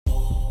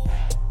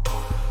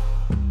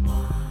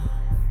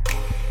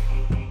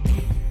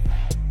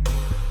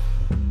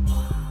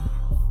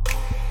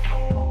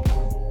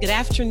Good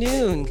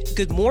afternoon,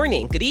 good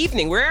morning, good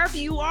evening, wherever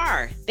you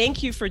are.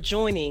 Thank you for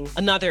joining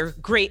another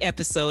great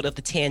episode of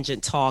the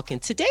Tangent Talk.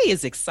 And today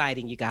is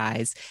exciting, you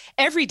guys.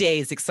 Every day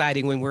is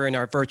exciting when we're in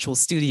our virtual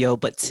studio,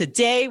 but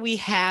today we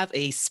have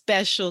a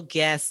special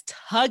guest,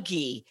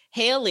 Tuggy,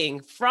 hailing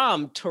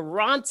from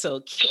Toronto,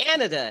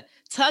 Canada.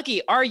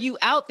 Tuggy, are you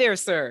out there,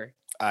 sir?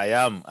 I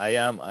am.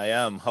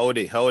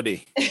 Howdy.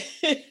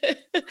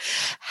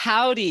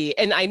 Howdy.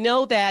 And I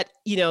know that,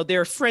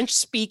 they're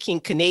French-speaking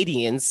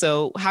Canadians.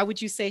 So how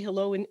would you say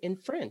hello in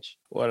French?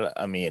 Well,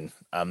 I mean,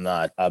 I'm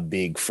not a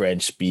big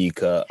French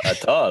speaker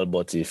at all,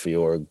 but if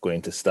you're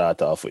going to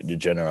start off with the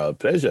general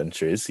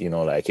pleasantries,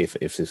 like if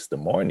it's the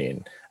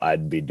morning,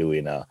 I'd be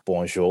doing a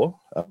bonjour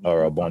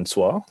or a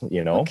bonsoir,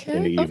 in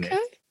the evening. Okay.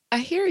 I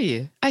hear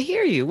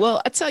you.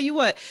 Well, I tell you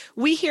what,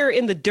 we here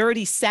in the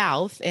Dirty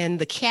South, and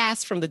the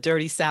cast from the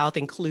Dirty South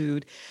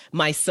include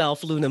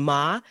myself, Luna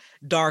Ma,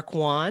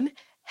 Darkwan,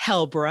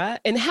 Helbra.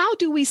 And how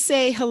do we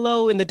say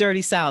hello in the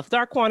Dirty South?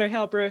 Darkwan or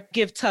Helbra,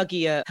 give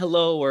Tuggy a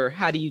hello, or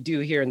how do you do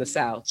here in the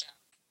South?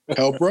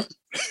 Helbra.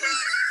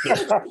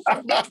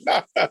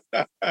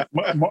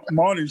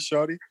 Morning,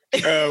 shorty.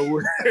 Yeah,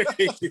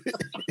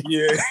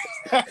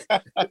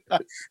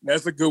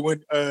 that's a good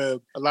one.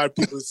 A lot of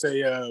people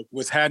say,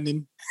 "What's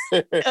happening?"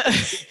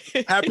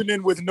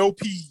 Happening with no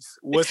P's.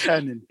 What's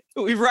happening?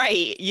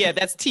 Right. Yeah,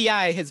 that's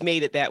T.I. has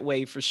made it that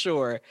way for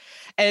sure.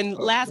 And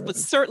last but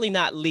certainly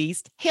not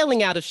least,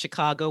 hailing out of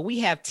Chicago, we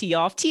have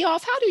T-Off.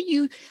 T-Off, how do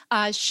you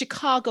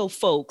Chicago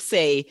folks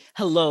say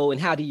hello, and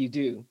how do you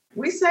do?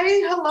 We say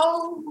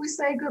hello. We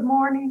say good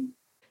morning.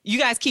 You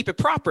guys keep it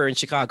proper in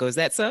Chicago. Is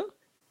that so?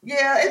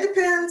 Yeah, it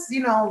depends.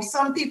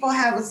 Some people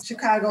have a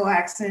Chicago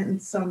accent and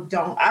some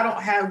don't. I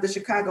don't have the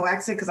Chicago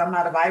accent because I'm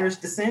not of Irish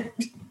descent.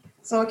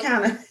 So it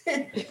kind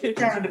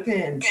of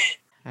depends.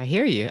 I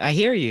hear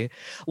you.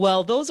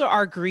 Well, those are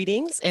our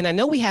greetings. And I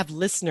know we have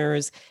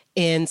listeners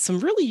in some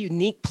really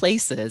unique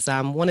places.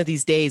 One of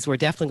these days, we're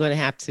definitely going to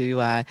have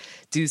to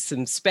do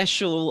some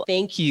special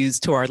thank yous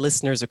to our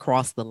listeners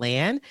across the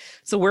land.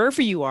 So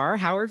wherever you are,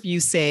 however you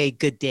say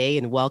good day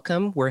and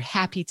welcome, we're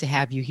happy to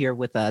have you here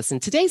with us.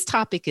 And today's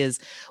topic is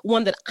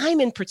one that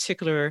I'm in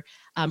particular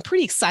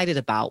pretty excited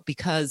about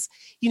because,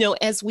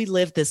 as we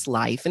live this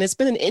life, and it's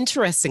been an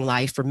interesting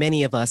life for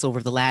many of us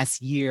over the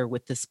last year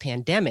with this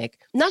pandemic.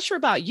 Not sure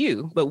about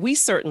you, but we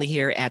certainly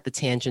here at the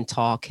Tangent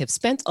Talk have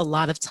spent a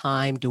lot of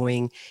time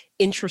doing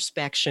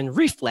introspection,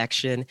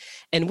 reflection,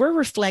 and we're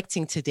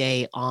reflecting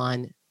today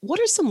on what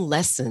are some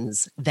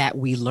lessons that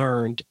we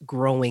learned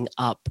growing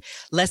up?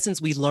 Lessons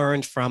we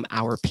learned from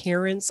our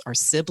parents, our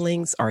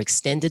siblings, our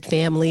extended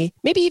family,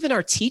 maybe even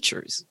our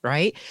teachers,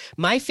 right?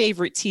 My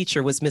favorite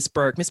teacher was Miss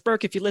Burke. Miss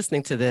Burke, if you're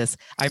listening to this,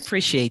 I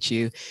appreciate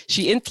you.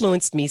 She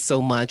influenced me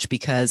so much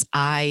because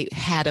I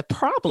had a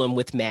problem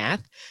with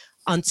math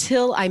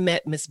until I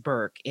met Miss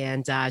Burke.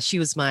 And she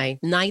was my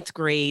 9th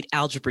grade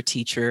algebra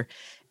teacher.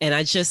 And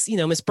I just,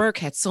 Miss Burke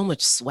had so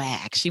much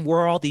swag. She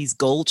wore all these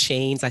gold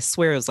chains. I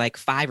swear it was like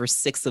 5 or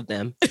 6 of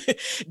them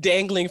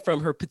dangling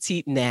from her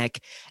petite neck.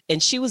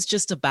 And she was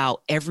just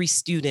about every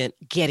student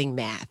getting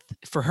math.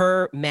 For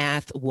her,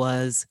 math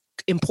was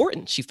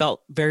important. She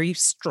felt very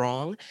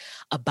strong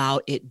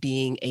about it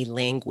being a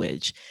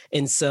language.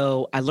 And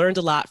so I learned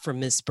a lot from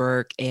Miss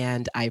Burke,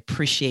 and I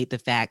appreciate the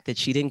fact that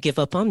she didn't give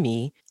up on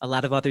me. A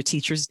lot of other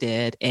teachers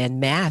did, and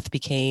math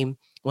became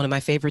one of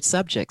my favorite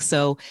subjects.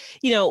 So,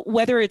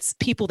 whether it's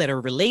people that are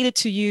related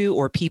to you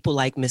or people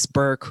like Miss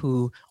Burke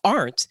who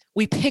aren't,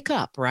 we pick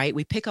up, right?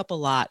 We pick up a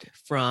lot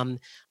from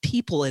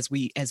people as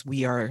we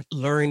are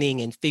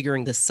learning and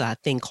figuring this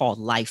thing called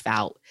life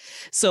out.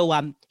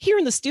 So here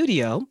in the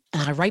studio,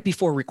 right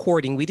before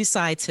recording, we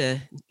decide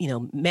to,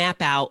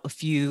 map out a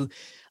few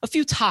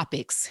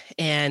topics,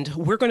 and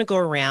we're going to go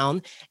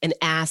around and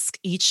ask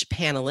each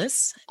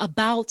panelist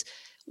about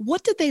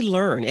what did they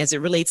learn as it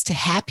relates to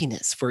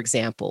happiness, for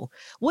example?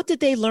 What did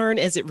they learn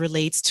as it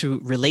relates to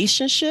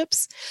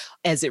relationships,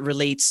 as it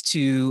relates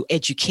to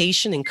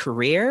education and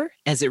career,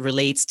 as it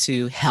relates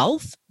to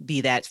health, be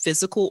that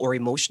physical or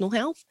emotional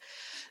health?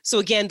 So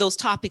again, those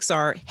topics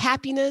are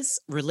happiness,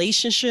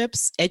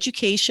 relationships,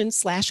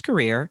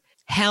 education/career,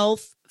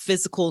 health,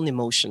 physical, and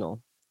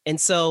emotional. And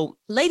so,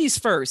 ladies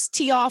first,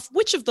 T-Off,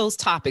 which of those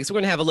topics, we're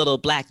going to have a little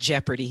Black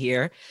Jeopardy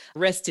here.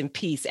 Rest in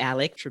peace,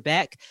 Alec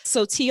Trebek.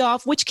 So,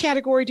 T-Off, which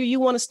category do you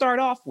want to start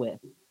off with?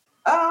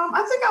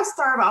 I think I'll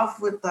start off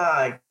with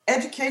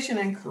education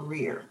and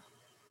career.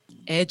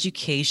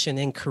 Education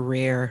and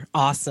career.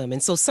 Awesome.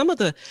 And so some of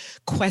the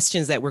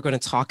questions that we're going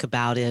to talk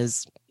about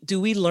is,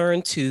 do we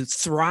learn to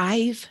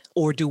thrive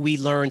or do we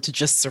learn to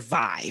just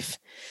survive?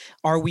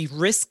 Are we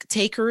risk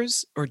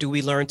takers or do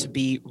we learn to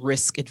be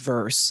risk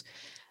adverse?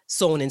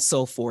 So on and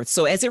so forth.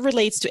 So as it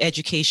relates to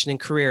education and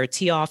career,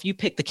 T-Off, you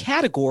picked the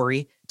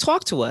category.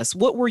 Talk to us.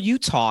 What were you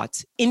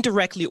taught,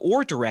 indirectly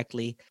or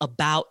directly,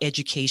 about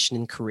education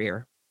and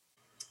career?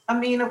 I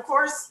mean, of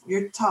course,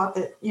 you're taught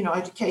that,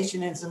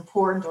 education is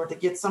important, or to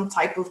get some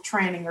type of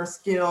training or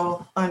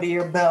skill under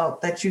your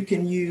belt that you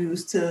can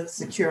use to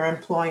secure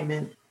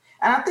employment.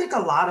 And I think a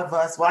lot of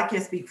us, well, I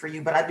can't speak for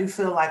you, but I do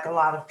feel like a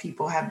lot of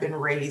people have been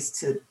raised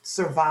to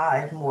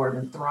survive more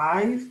than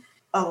thrive.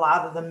 A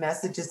lot of the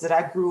messages that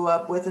I grew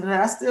up with and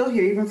that I still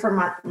hear, even from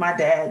my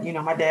dad,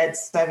 my dad's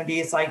 70,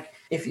 it's like,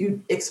 if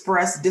you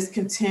express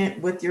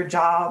discontent with your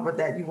job or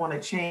that you want to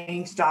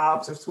change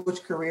jobs or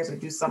switch careers or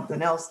do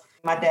something else,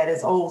 my dad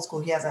is old school.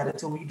 He has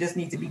attitude. You just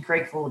need to be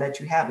grateful that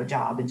you have a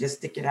job and just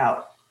stick it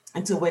out.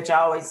 And to which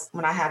I always,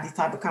 when I have these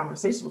type of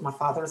conversations with my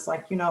father, it's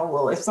like,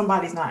 well, if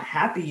somebody's not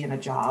happy in a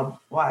job,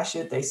 why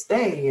should they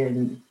stay?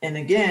 And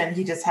again,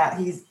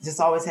 he's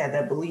just always had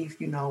that belief,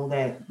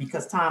 that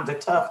because times are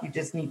tough, you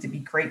just need to be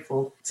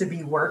grateful to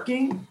be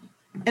working.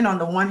 And on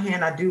the one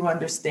hand, I do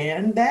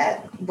understand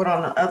that. But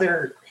on the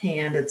other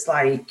hand, it's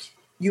like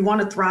you want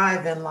to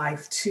thrive in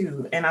life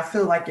too. And I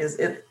feel like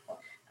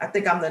I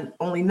think I'm the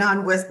only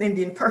non-West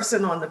Indian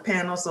person on the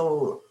panel.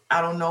 So I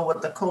don't know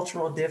what the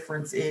cultural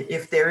difference is,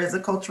 if there is a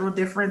cultural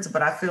difference,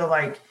 but I feel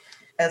like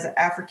as an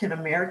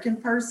African-American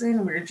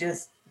person,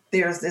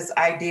 there's this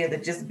idea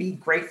that just be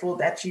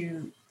grateful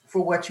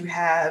for what you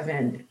have.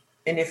 And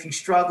if you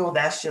struggle,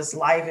 that's just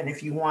life. And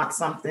if you want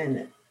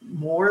something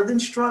more than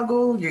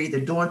struggle, you're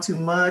either doing too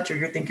much or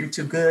you think you're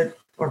too good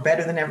or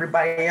better than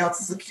everybody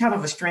else. It's kind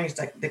of a strange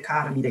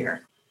dichotomy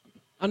there.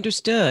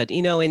 Understood.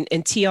 And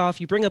Tioff,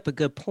 you bring up a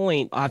good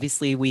point.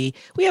 Obviously, we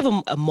have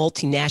a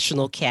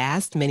multinational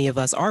cast. Many of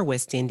us are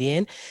West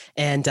Indian.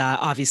 And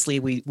obviously,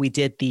 we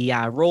did the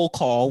roll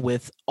call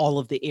with all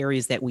of the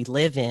areas that we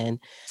live in.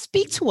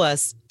 Speak to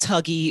us,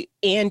 Tuggy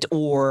and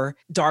or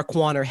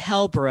Darkwan or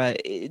Helbra.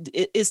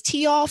 Is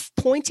Tioff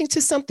pointing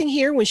to something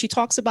here when she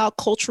talks about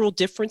cultural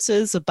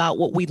differences, about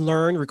what we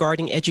learn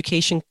regarding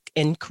education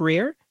and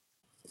career?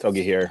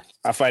 Tuggy here.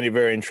 I find it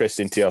very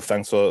interesting, Tioff.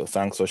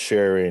 Thanks for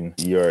sharing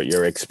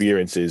your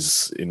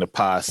experiences in the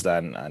past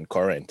and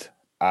current.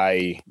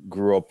 I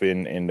grew up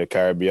in the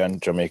Caribbean,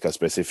 Jamaica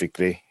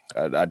specifically.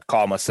 I'd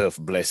call myself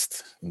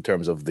blessed in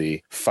terms of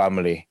the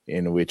family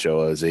in which I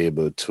was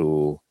able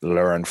to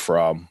learn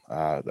from.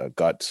 I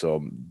got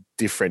some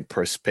different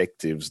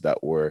perspectives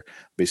that were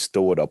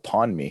bestowed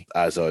upon me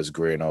as I was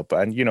growing up.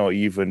 And,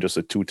 even just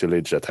the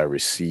tutelage that I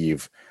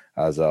received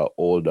as an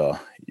older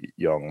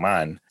young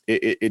man,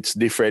 it's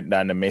different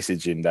than the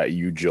messaging that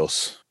you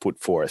just put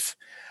forth.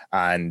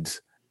 And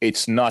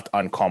it's not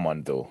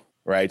uncommon though,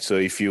 right? So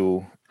if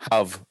you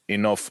have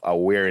enough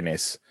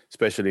awareness,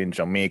 especially in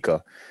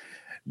Jamaica,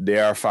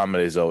 there are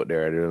families out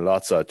there. There are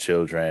lots of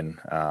children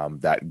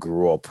that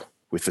grew up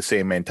with the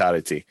same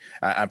mentality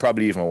and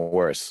probably even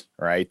worse,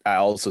 right? I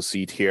also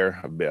see it here.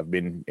 I've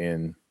been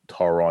in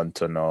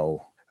Toronto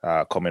now,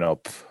 coming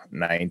up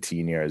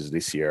 19 years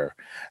this year.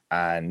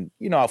 And,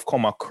 I've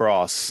come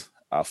across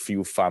a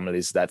few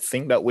families that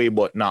think that way,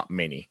 but not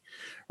many,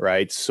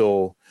 right?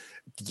 So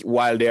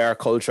while there are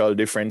cultural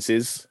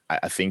differences,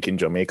 I think in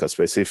Jamaica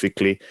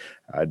specifically,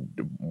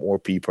 more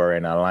people are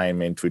in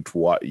alignment with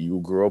what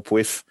you grew up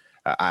with.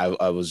 I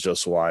was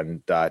just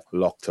one that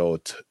lucked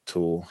out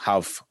to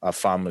have a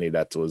family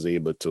that was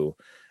able to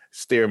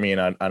steer me in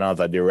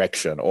another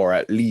direction, or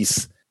at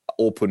least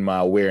open my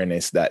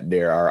awareness that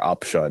there are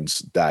options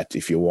that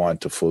if you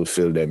want to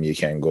fulfill them, you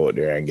can go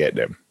there and get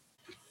them.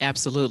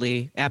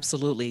 Absolutely.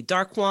 Absolutely.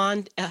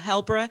 Darkwan,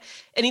 Helbra,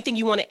 anything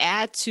you want to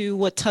add to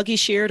what Tuggy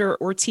shared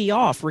or tee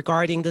off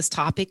regarding this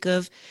topic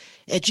of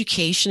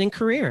education and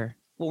career?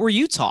 What were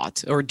you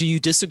taught, or do you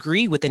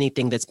disagree with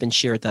anything that's been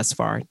shared thus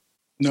far?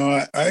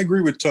 No, I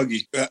agree with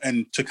Tuggy.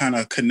 And to kind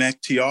of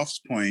connect Tioff's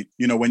point,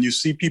 when you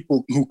see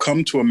people who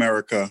come to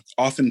America,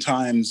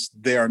 oftentimes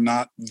they are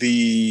not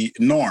the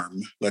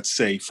norm, let's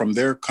say, from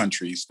their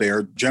countries. They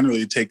are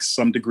generally take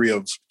some degree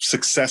of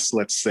success,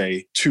 let's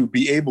say, to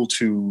be able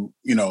to,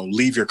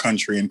 leave your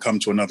country and come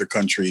to another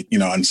country,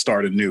 and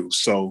start anew.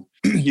 So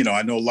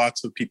I know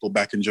lots of people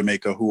back in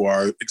Jamaica who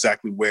are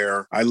exactly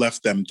where I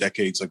left them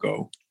decades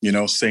ago.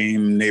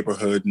 Same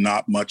neighborhood,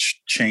 not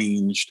much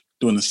changed,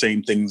 doing the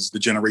same things the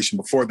generation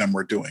before them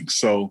were doing.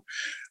 So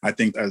I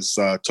think as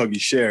Tuggy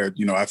shared,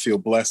 I feel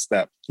blessed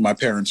that my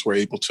parents were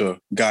able to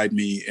guide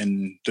me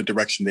in the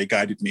direction they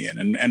guided me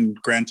in.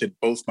 And granted,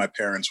 both my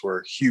parents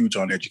were huge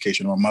on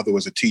education. My mother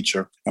was a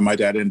teacher and my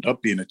dad ended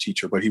up being a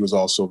teacher, but he was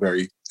also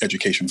very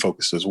education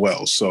focused as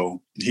well.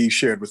 So he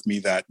shared with me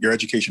that your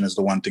education is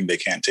the one thing they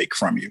can't take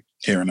from you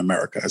here in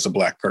America as a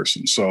Black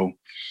person. So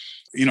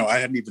I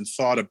hadn't even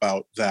thought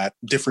about that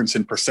difference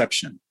in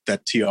perception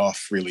that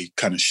Tioff really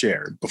kind of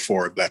shared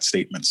before that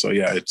statement. So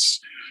yeah,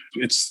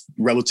 it's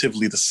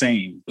relatively the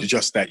same,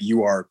 just that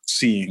you are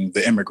seeing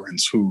the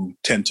immigrants who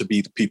tend to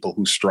be the people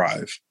who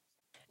strive.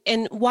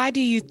 And why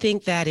do you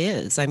think that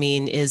is? I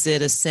mean, is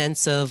it a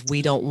sense of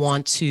we don't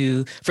want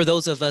to, for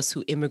those of us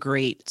who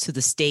immigrate to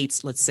the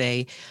States, let's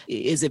say,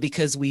 is it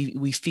because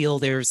we feel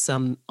there's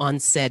some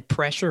unsaid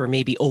pressure or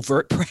maybe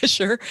overt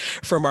pressure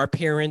from our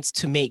parents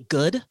to make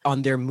good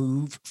on their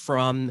move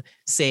from,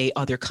 say,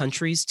 other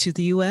countries to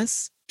the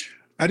U.S.?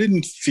 I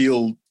didn't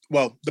feel,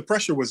 well, the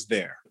pressure was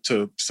there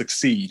to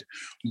succeed,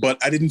 but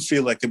I didn't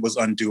feel like it was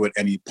undue at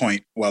any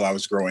point while I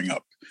was growing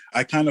up.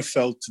 I kind of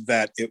felt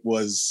that it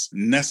was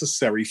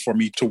necessary for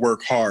me to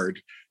work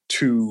hard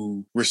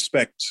to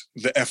respect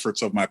the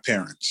efforts of my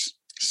parents.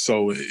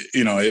 So,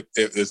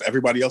 if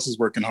everybody else is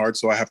working hard,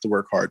 so I have to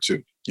work hard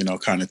too,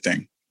 kind of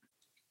thing.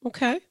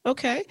 Okay.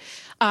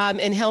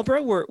 And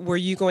Helbra, were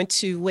you going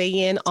to weigh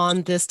in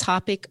on this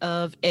topic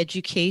of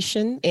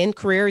education and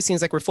career? It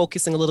seems like we're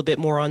focusing a little bit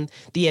more on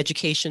the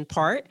education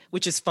part,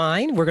 which is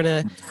fine. We're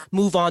going to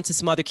move on to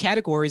some other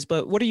categories,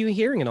 but what are you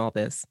hearing in all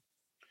this?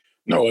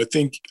 No, I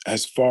think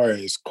as far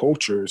as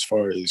culture, as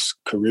far as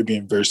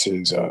Caribbean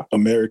versus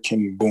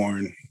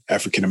American-born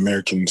African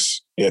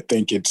Americans, I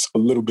think it's a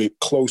little bit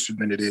closer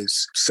than it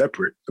is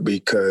separate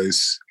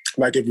because,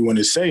 like everyone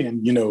is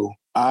saying,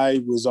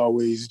 I was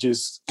always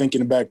just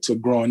thinking back to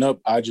growing up.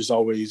 I just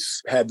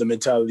always had the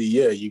mentality,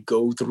 you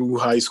go through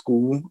high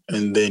school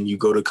and then you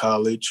go to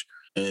college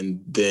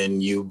and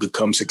then you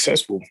become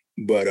successful.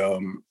 But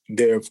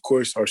there, of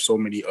course, are so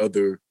many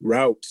other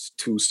routes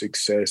to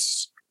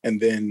success. And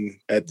then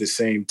at the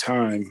same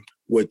time,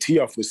 what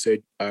Tioff was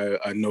said,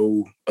 I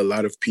know a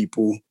lot of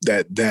people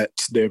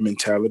that's their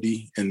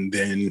mentality. And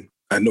then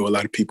I know a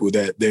lot of people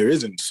that there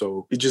isn't.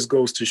 So it just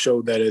goes to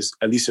show that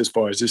at least as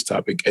far as this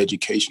topic,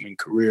 education and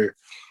career,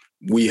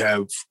 we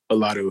have a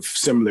lot of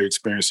similar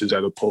experiences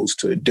as opposed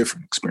to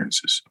different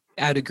experiences.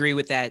 I'd agree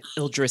with that,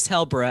 Ildris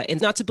Helbra. And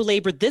not to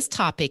belabor this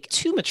topic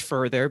too much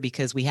further,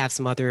 because we have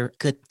some other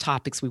good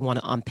topics we want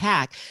to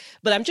unpack,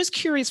 but I'm just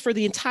curious for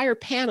the entire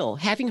panel,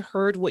 having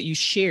heard what you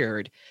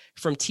shared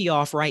from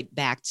Tioff right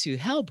back to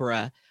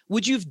Helbra,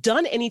 would you have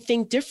done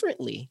anything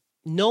differently,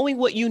 knowing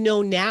what you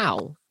know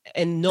now?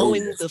 And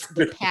knowing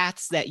the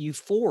paths that you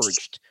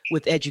forged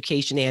with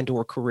education and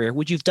or career,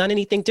 would you have done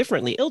anything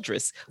differently?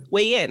 Ildris,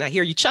 weigh in. I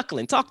hear you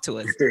chuckling. Talk to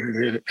us.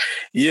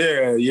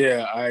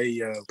 Yeah.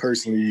 I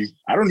personally,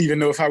 I don't even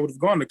know if I would have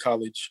gone to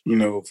college.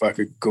 If I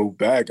could go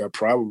back, I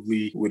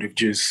probably would have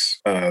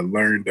just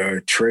learned a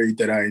trade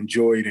that I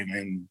enjoyed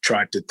and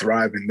tried to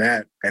thrive in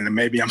that. And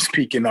maybe I'm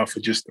speaking off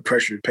of just the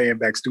pressure of paying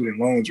back student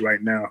loans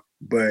right now.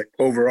 But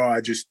overall, I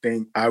just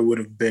think I would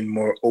have been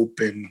more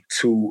open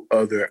to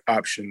other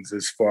options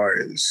as far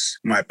as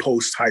my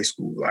post-high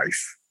school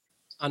life.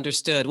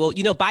 Understood. Well,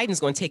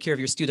 Biden's going to take care of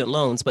your student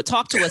loans, but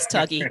talk to us,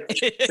 Tuggy.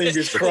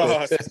 Fingers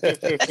crossed.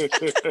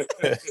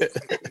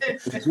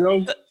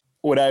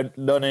 Would I have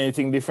done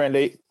anything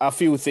differently? A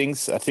few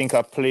things. I think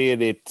I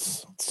played it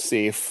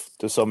safe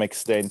to some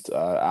extent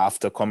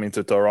after coming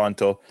to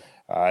Toronto.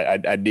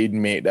 I did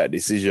make that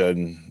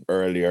decision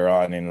earlier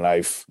on in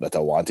life that I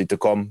wanted to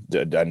come,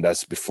 and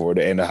that's before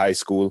the end of high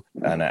school.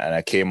 And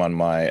I came on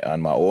my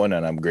own,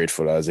 and I'm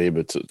grateful I was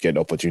able to get the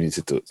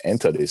opportunity to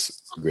enter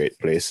this great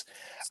place.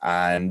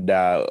 And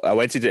I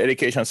went to the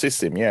education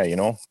system.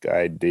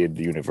 I did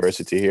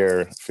university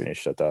here,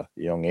 finished at a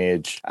young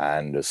age,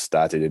 and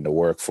started in the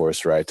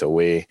workforce right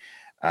away.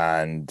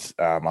 And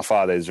my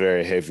father is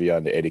very heavy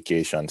on the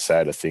education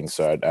side of things.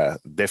 So I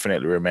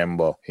definitely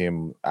remember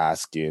him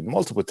asking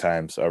multiple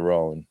times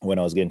around when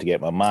I was going to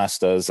get my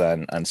master's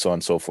and so on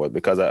and so forth.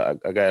 Because a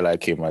guy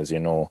like him, as you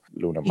know,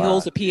 Luna, he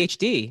holds a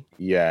PhD.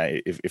 Yeah,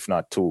 if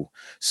not two.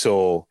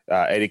 So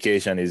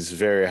education is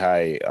very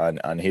high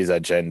on his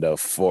agenda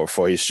for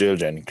his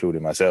children,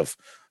 including myself.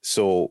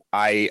 So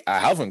I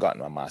haven't gotten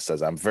my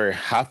master's. I'm very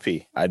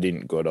happy I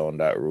didn't go down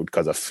that route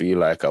because I feel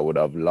like I would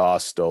have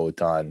lost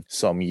out on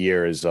some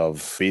years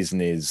of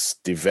business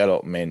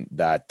development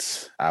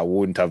that I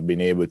wouldn't have been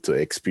able to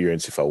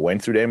experience if I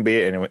went through the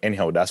MBA. And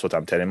anyhow, that's what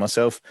I'm telling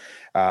myself.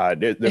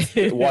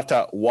 What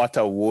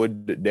I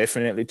would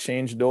definitely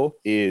change though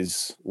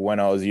is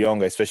when I was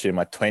younger, especially in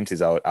my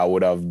 20s, I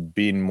would have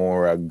been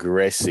more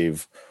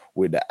aggressive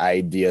with the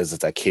ideas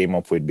that I came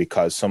up with,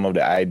 because some of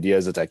the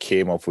ideas that I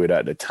came up with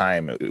at the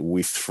time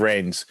with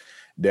friends,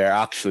 they're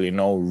actually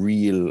no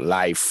real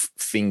life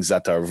things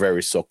that are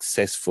very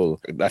successful,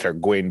 that are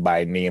going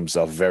by names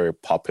of very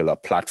popular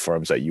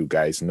platforms that you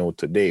guys know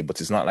today.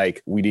 But it's not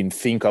like we didn't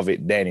think of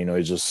it then,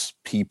 it's just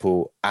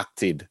people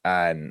acted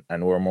and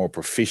were more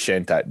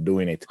proficient at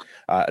doing it.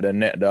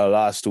 The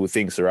last two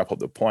things to wrap up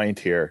the point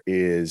here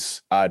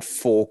is I'd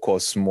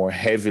focus more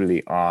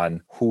heavily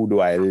on who do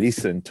I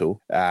listen to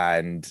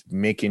and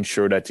making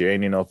sure that you're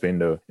ending up in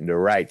the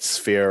right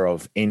sphere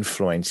of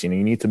influence. You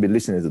need to be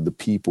listening to the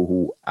people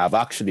who have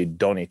actually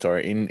done it, or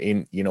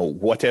in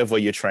whatever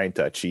you're trying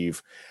to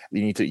achieve.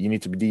 You need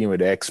to be dealing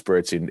with the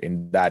experts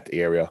in that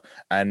area.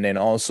 And then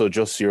also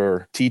just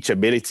your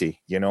teachability,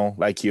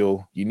 like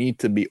you need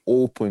to be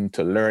open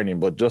to learning,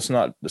 but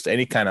not just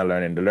any kind of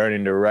learning,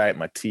 the right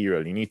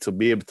material. You need to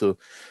be able to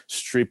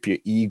strip your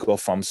ego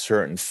from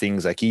certain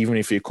things. Like even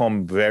if you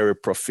become very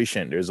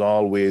proficient, there's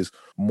always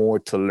more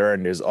to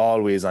learn. There's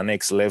always a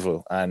next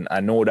level. And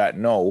I know that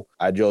now.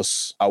 I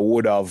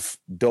would have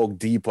dug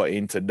deeper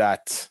into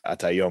that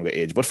at a younger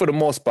age. But for the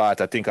most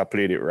part, I think I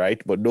played it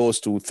right. But those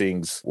two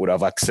things would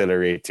have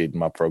accelerated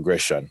my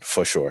progression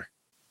for sure.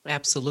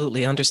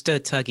 Absolutely.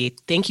 Understood, Tuggy.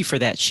 Thank you for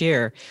that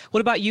share. What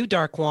about you,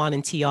 Darkwan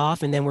and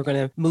Tioff? And then we're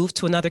going to move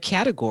to another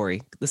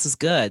category. This is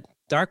good.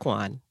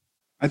 Darkwan.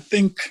 I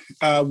think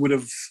I would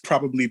have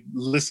probably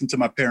listened to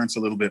my parents a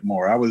little bit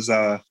more. I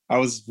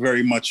was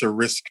very much a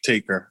risk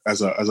taker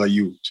as a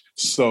youth.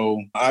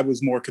 So I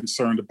was more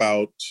concerned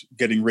about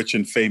getting rich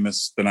and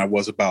famous than I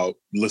was about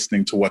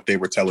listening to what they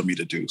were telling me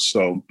to do.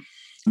 So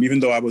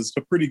even though I was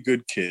a pretty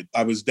good kid,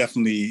 I was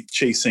definitely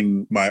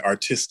chasing my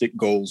artistic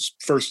goals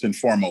first and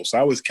foremost. I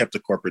always kept a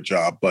corporate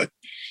job, but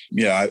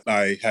yeah,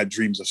 I had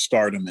dreams of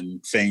stardom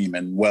and fame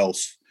and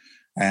wealth.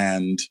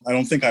 And I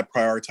don't think I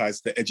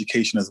prioritized the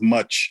education as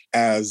much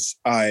as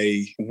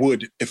I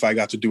would if I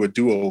got to do a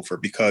do-over,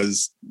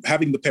 because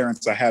having the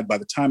parents I had, by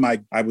the time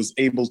I was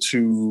able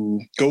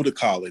to go to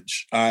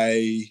college,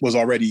 I was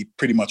already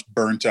pretty much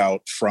burnt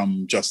out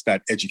from just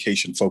that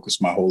education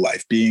focus my whole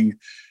life. Being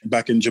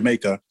back in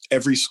Jamaica,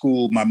 every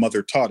school my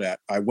mother taught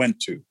at, I went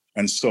to.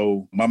 And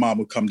so my mom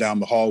would come down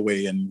the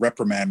hallway and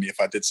reprimand me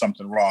if I did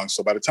something wrong.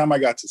 So by the time I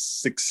got to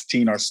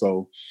 16 or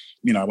so,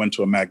 I went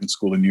to a magnet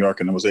school in New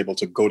York and I was able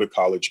to go to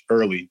college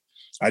early.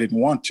 I didn't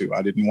want to.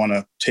 I didn't want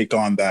to take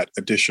on that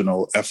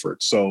additional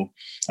effort. So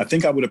I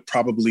think I would have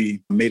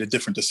probably made a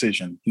different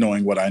decision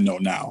knowing what I know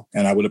now.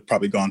 And I would have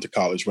probably gone to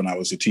college when I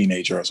was a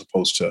teenager as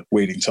opposed to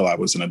waiting till I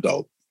was an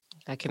adult.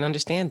 I can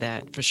understand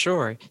that for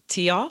sure.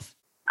 Tee off?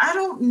 I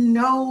don't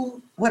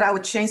know what I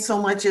would change so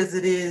much as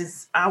it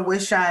is. I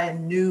wish I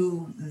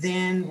knew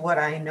then what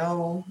I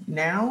know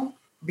now,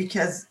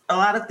 because a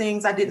lot of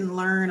things I didn't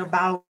learn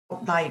about,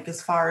 like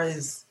as far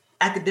as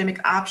academic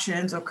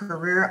options or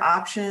career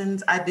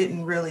options, I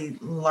didn't really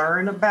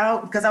learn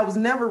about because I was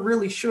never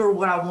really sure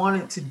what I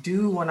wanted to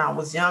do when I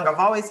was young. I've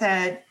always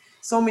had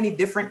so many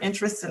different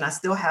interests, and I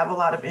still have a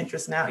lot of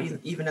interests now,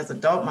 even as an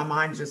adult. My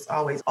mind's just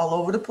always all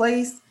over the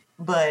place.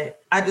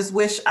 But I just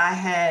wish I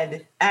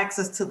had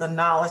access to the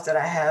knowledge that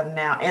I have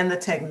now and the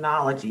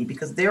technology,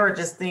 because there are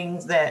just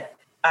things that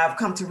I've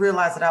come to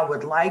realize that I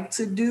would like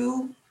to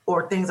do,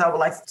 or things I would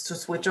like to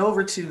switch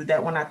over to,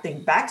 that when I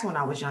think back to when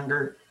I was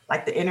younger,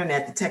 like the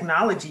internet, the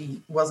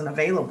technology wasn't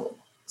available.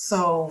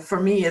 So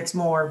for me, it's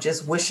more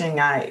just wishing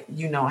I,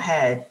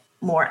 had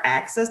more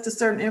access to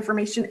certain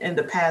information in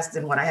the past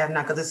than what I have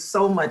now, because there's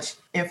so much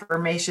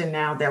information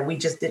now that we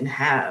just didn't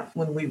have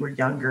when we were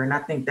younger. And I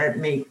think that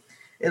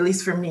at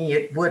least for me,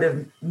 it would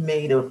have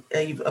made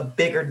a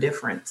bigger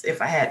difference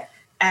if I had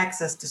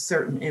access to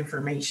certain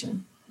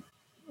information.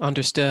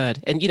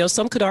 Understood. And,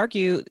 some could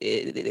argue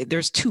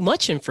there's too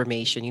much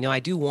information. I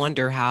do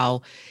wonder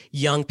how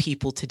young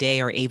people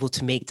today are able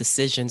to make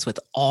decisions with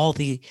all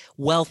the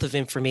wealth of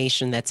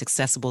information that's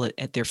accessible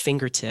at their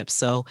fingertips.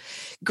 So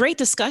great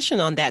discussion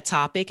on that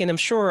topic. And I'm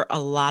sure a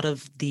lot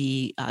of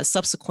the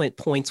subsequent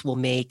points we'll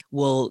make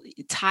will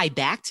tie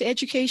back to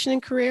education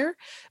and career.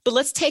 But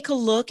let's take a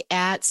look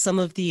at some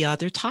of the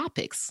other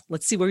topics.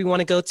 Let's see where we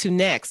want to go to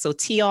next. So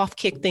Tee off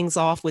kicked things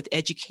off with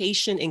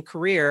education and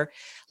career.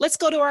 Let's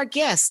go to our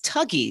guest.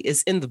 Tuggy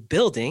is in the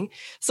building.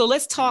 So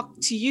let's talk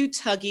to you,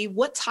 Tuggy.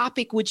 What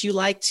topic would you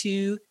like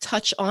to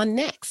touch on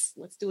next?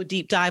 Let's do a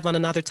deep dive on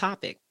another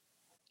topic.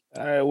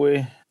 All right,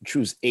 we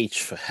choose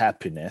H for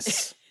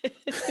happiness.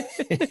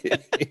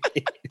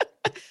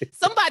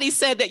 Somebody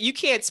said that you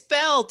can't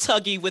spell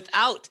Tuggy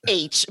without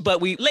H,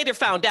 but we later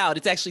found out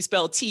it's actually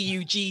spelled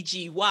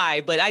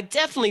Tugggy. But I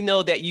definitely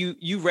know that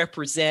you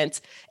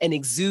represent and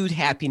exude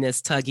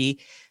happiness, Tuggy.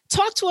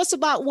 Talk to us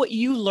about what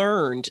you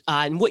learned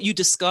and what you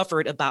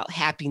discovered about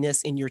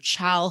happiness in your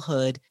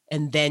childhood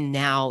and then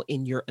now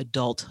in your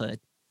adulthood.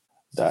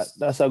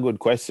 That's a good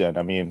question.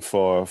 I mean,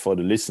 for the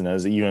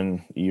listeners,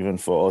 even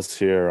for us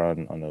here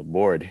on the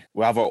board,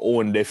 we have our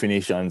own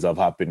definitions of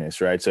happiness,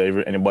 right?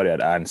 So anybody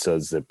that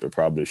answers, they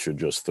probably should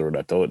just throw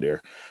that out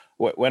there.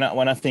 When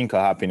I think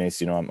of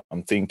happiness,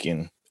 I'm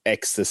thinking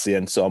ecstasy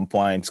at some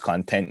points,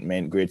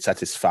 contentment, great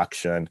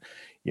satisfaction,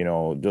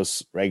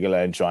 just regular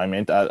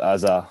enjoyment.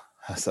 As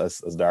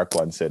Dark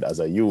One said, as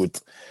a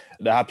youth,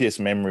 the happiest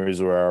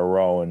memories were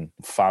around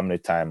family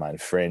time and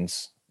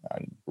friends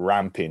and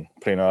ramping,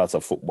 playing lots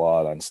of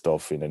football and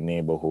stuff in the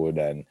neighborhood,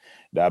 and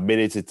the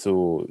ability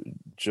to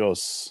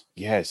just,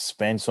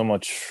 spend so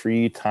much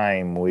free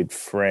time with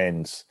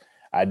friends.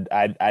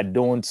 I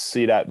don't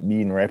see that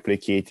being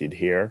replicated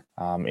here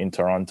in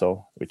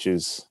Toronto, which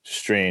is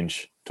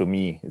strange. To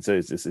me,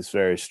 it's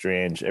very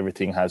strange.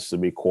 Everything has to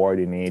be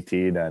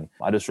coordinated. And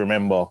I just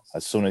remember,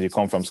 as soon as you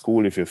come from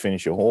school, if you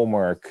finish your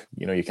homework,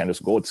 you can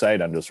just go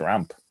outside and just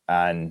ramp.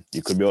 And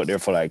you could be out there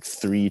for like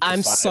 3 to 5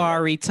 I'm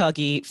sorry,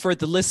 Tuggy. For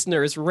the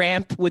listeners,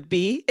 ramp would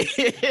be?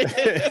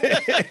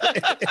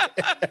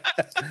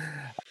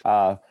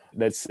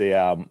 Let's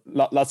say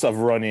lots of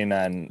running,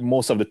 and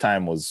most of the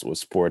time was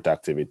sport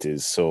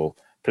activities. So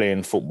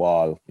playing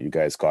football, you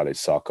guys call it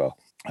soccer.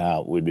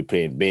 We'd be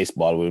playing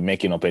baseball. We're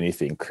making up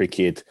anything,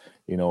 cricket,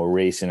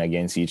 racing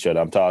against each other.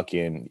 I'm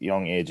talking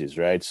young ages,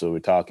 right? So we're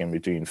talking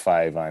between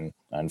 5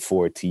 and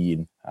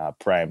 14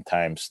 prime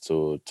times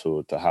to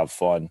have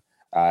fun.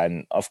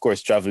 And of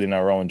course, traveling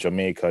around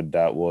Jamaica,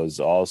 that was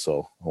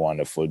also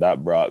wonderful.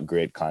 That brought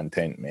great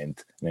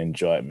contentment and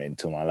enjoyment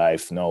to my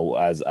life. Now,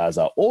 as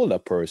an older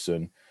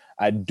person,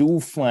 I do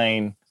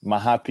find my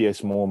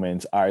happiest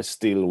moments are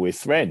still with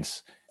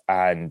friends.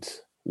 And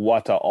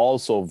what I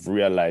also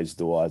realized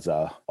though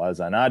as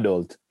an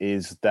adult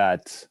is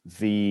that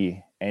the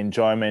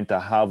enjoyment I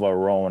have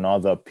around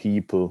other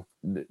people,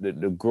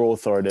 the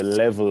growth or the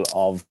level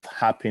of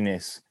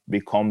happiness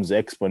becomes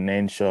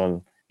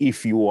exponential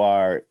if you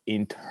are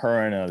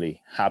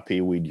internally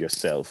happy with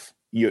yourself.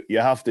 You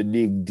have to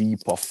dig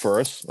deeper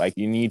first. Like,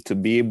 you need to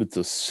be able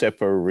to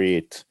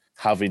separate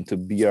having to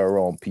be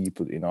around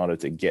people in order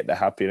to get the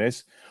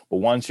happiness. But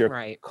once you're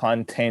Right.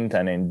 content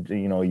and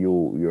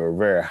you're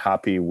very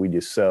happy with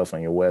yourself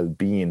and your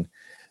well-being,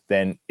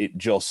 then it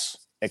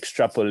just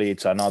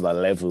extrapolates another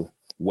level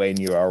when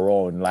you're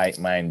around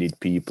like-minded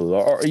people,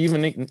 or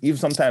even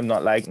sometimes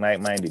not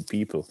like-minded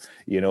people.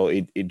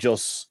 It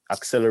just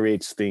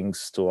accelerates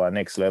things to our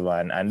next level,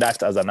 and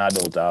that, as an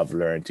adult, I've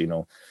learned,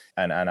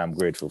 and I'm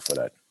grateful for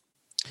that.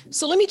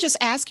 So let me just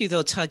ask you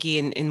though,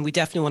 Tuggy, and we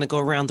definitely want to go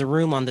around the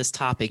room on this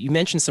topic. You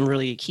mentioned some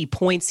really key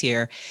points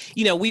here.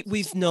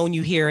 We've known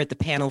you here at the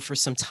panel for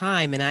some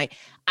time, and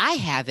I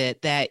have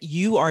it that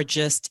you are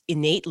just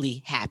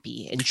innately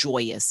happy and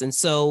joyous. And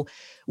so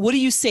what do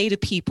you say to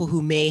people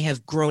who may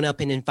have grown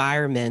up in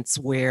environments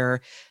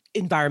where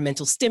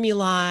environmental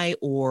stimuli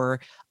or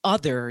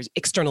other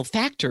external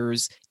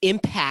factors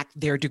impact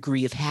their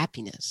degree of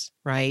happiness,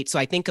 right? So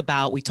I think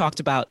we talked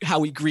about how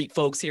we greet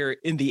folks here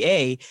in the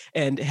A,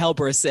 and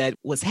Helber said,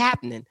 "What's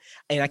happening?"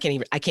 And I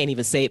can't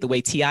even say it the way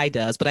T.I.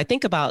 does, but I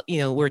think about,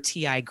 where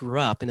T.I. grew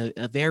up in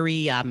a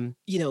very,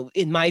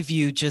 in my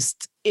view,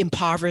 just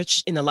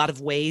impoverished in a lot of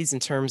ways in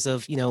terms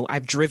of,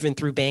 I've driven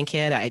through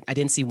Bankhead. I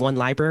didn't see one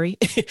library.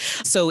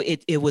 So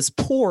it was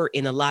poor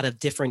in a lot of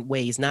different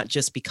ways, not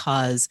just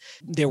because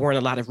there weren't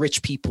a lot of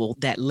rich people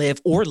that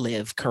live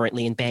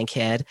currently in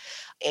Bankhead.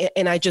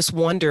 And I just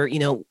wonder,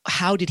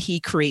 how did he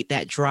create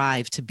that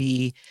drive to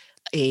be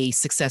a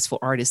successful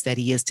artist that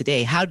he is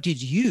today? How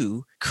did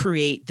you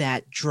create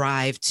that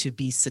drive to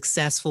be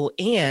successful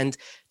and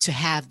to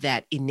have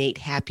that innate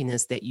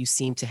happiness that you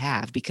seem to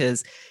have?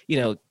 Because,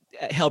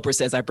 Helper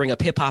says, I bring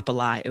up hip hop a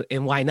lot,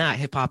 and why not?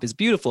 Hip hop is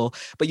beautiful.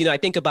 But, I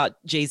think about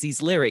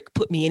Jay-Z's lyric,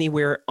 "Put me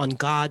anywhere on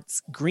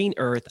God's green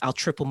earth, I'll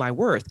triple my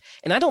worth."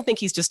 And I don't think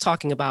he's just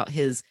talking about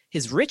his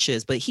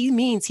riches, but he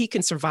means he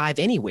can survive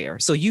anywhere.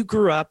 So you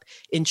grew up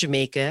in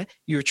Jamaica,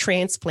 you were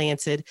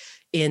transplanted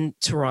in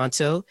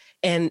Toronto,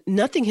 and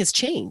nothing has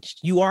changed.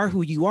 You are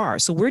who you are.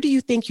 So where do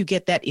you think you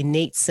get that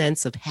innate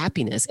sense of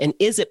happiness? And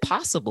is it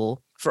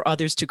possible for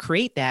others to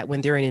create that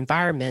when they're in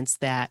environments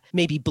that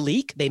may be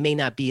bleak? They may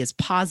not be as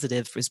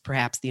positive as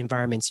perhaps the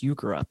environments you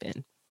grew up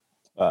in.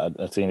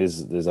 I think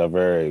there's a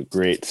very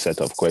great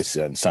set of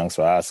questions. Thanks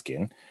for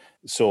asking.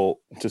 So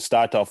to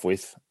start off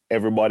with,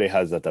 everybody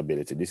has that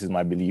ability. This is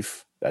my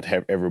belief, that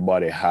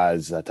everybody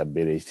has that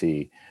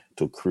ability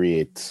to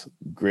create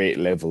great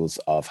levels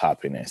of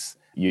happiness.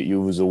 You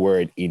use the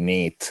word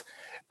innate.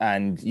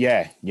 And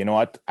yeah, you know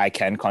what? I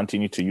can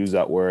continue to use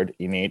that word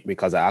innate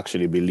because I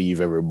actually believe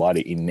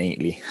everybody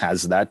innately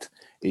has that.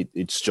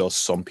 It's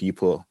just some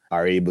people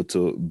are able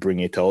to bring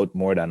it out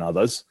more than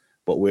others,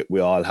 but we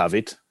all have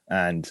it.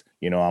 And,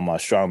 I'm a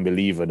strong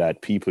believer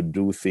that people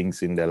do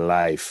things in their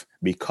life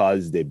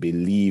because they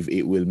believe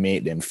it will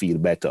make them feel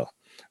better,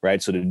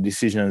 right? So the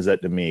decisions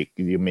that you make,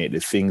 the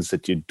things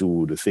that you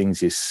do, the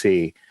things you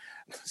say,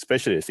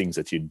 especially the things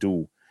that you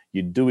do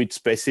it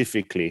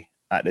specifically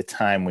at the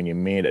time when you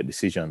made a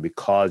decision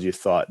because you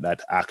thought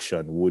that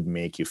action would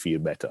make you feel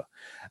better.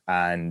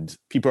 And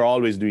people are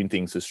always doing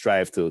things to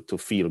strive to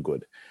feel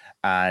good.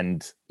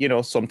 And,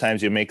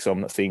 sometimes you make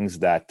some things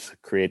that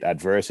create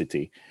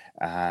adversity.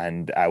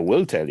 And I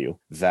will tell you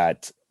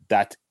that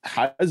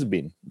has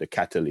been the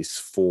catalyst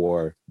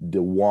for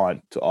the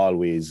want to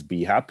always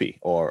be happy,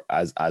 or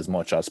as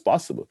much as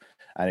possible.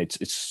 And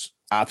it's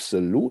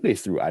absolutely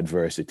through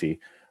adversity,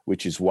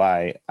 which is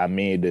why I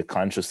made the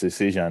conscious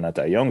decision at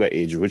a younger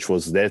age, which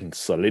was then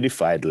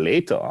solidified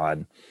later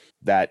on,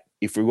 that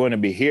if we're going to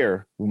be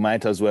here, we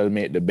might as well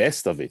make the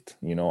best of it.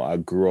 I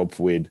grew up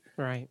with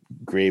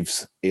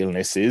Graves'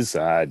 illnesses.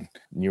 I had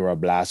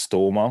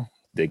neuroblastoma.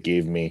 They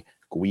gave me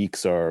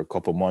weeks or a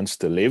couple months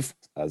to live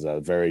as a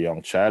very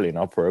young child,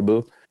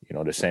 inoperable.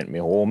 They sent me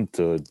home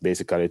to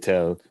basically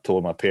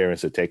told my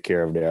parents to take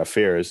care of their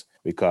affairs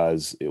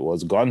because it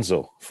was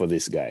gonzo for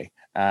this guy.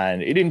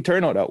 And it didn't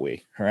turn out that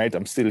way, right?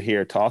 I'm still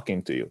here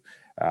talking to you.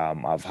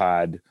 I've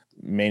had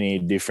many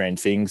different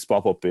things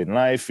pop up in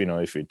life.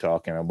 If you're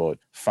talking about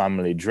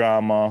family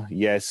drama,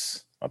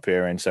 yes, my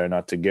parents are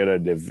not together.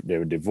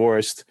 They're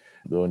divorced.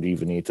 Don't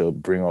even need to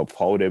bring up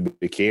how they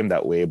became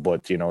that way.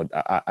 But,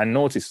 I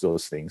noticed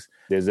those things.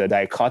 There's a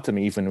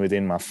dichotomy even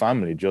within my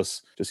family,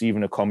 just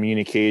even the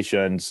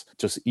communications,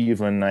 just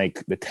even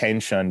like the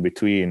tension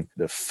between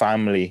the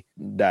family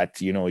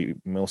that,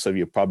 most of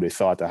you probably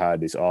thought I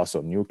had this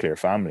awesome nuclear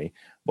family.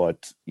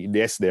 But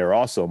yes, they're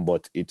awesome,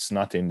 but it's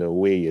not in the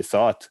way you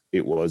thought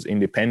it was.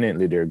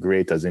 Independently, they're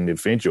great as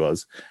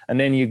individuals. And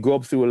then you go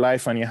up through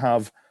life and you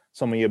have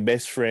some of your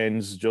best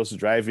friends just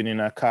driving in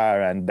a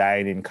car and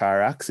dying in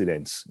car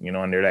accidents, you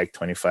know, and they're like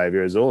 25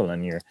 years old,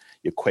 and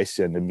you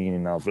question the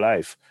meaning of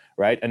life,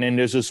 right? And then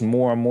there's just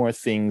more and more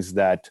things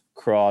that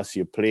cross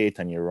your plate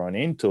and you run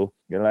into.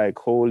 You're like,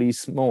 holy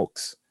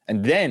smokes.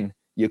 And then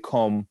you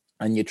come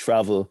and you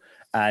travel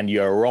and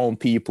you're around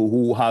people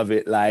who have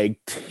it like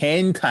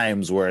 10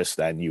 times worse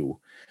than you.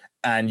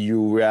 And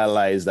you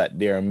realize that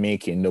they're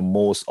making the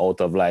most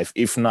out of life,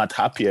 if not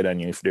happier than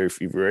you. If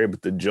you're able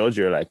to judge,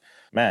 you're like,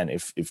 man,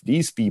 if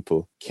these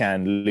people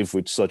can live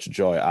with such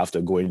joy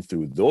after going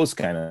through those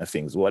kind of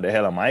things, what the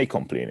hell am I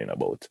complaining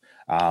about?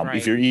 Right.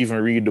 If you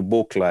even read the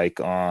book like,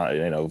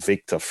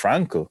 Viktor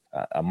Frankl,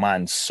 A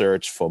Man's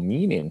Search for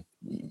Meaning,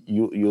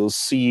 you'll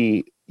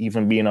see,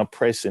 even being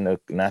oppressed in the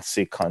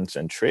Nazi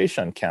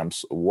concentration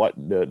camps, what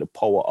the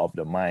power of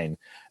the mind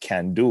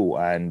can do.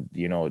 And,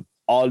 you know,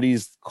 all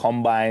these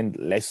combined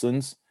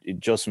lessons, it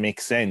just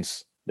makes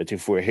sense that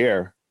if we're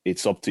here,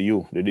 it's up to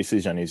you. The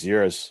decision is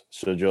yours.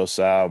 So just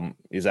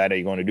is either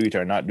you're going to do it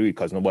or not do it,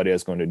 because nobody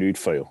else is going to do it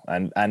for you.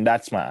 And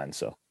that's my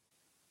answer.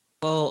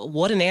 Well,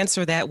 what an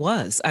answer that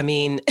was. I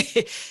mean,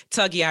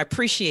 Tuggy, I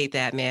appreciate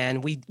that, man.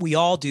 We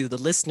all do. The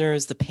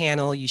listeners, the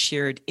panel, you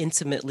shared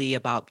intimately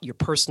about your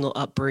personal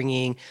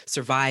upbringing,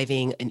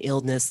 surviving an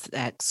illness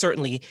that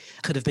certainly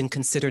could have been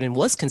considered and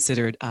was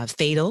considered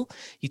fatal.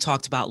 You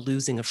talked about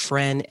losing a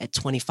friend at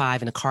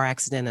 25 in a car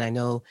accident. And I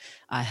know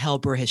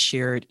Helber has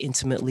shared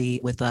intimately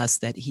with us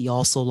that he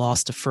also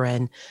lost a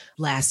friend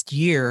last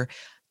year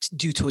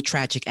due to a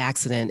tragic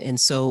accident. And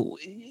so,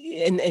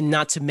 and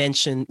not to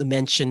mention the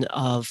mention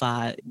of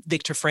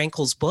Viktor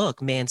Frankl's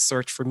book, Man's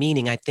Search for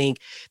Meaning. I think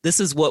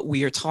this is what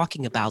we are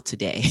talking about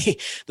today,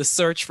 the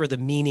search for the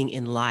meaning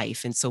in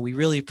life. And so we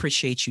really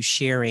appreciate you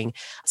sharing.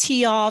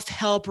 Tiof,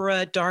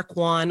 Helbra,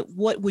 Darkwan,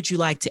 what would you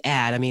like to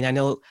add? I mean, I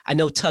know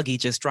Tuggy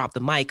just dropped the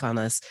mic on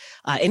us.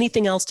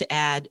 Anything else to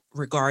add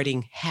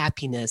regarding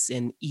happiness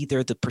in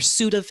either the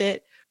pursuit of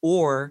it,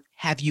 or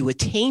have you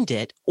attained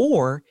it,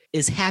 or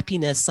is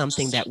happiness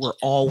something that we're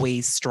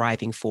always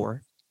striving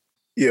for?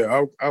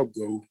 Yeah, I'll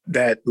go.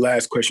 That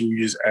last question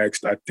you just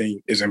asked, I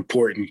think, is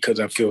important,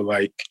 because I feel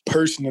like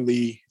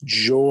personally,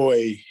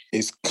 joy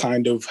is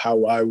kind of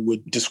how I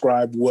would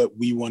describe what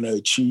we want to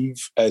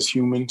achieve as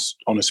humans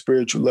on a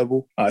spiritual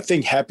level. I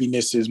think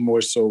happiness is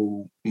more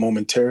so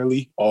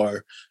momentarily,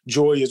 or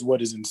joy is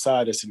what is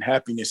inside us, and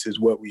happiness is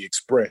what we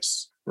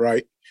express,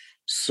 right?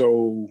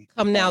 So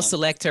come now,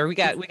 Selector. We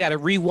got to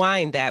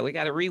rewind that. We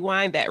got to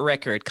rewind that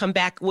record. Come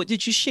back. What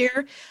did you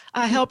share,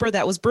 Helper?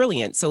 That was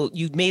brilliant. So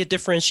you made a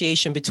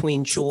differentiation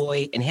between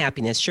joy and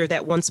happiness. Share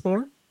that once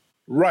more.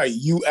 Right.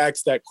 You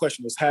asked that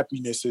question, is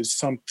happiness is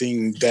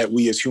something that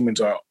we as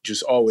humans are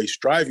just always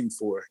striving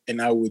for.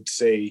 And I would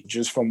say,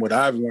 just from what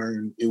I've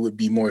learned, it would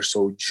be more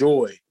so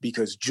joy,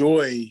 because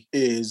joy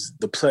is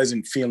the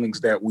pleasant feelings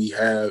that we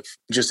have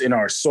just in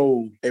our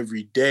soul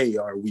every day,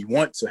 or we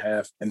want to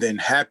have. And then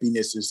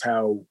happiness is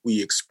how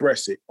we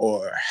express it,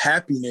 or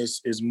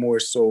happiness is more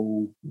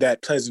so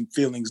that pleasant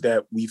feelings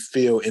that we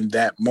feel in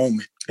that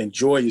moment. And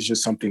joy is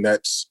just something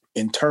that's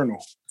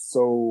internal.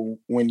 So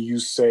when you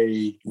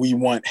say we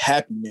want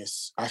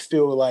happiness, I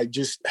feel like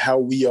just how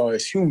we are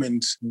as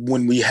humans,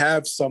 when we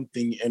have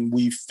something and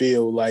we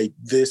feel like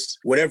this,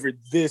 whatever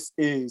this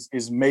is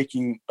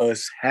making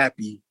us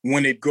happy,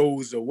 when it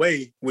goes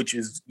away, which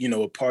is,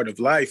 a part of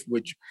life,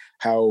 which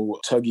how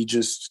Tuggy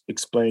just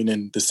explained,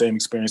 and the same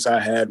experience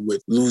I had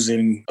with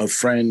losing a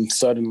friend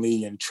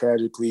suddenly and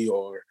tragically,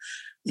 or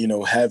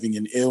having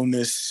an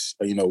illness,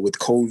 with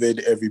COVID,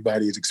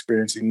 everybody is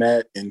experiencing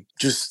that. And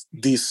just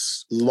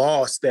this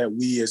loss that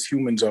we as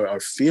humans are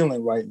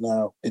feeling right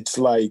now, it's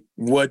like,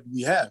 what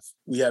we have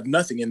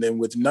nothing. And then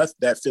with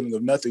that feeling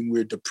of nothing,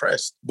 we're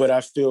depressed. But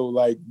I feel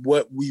like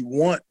what we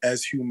want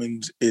as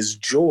humans is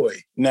joy.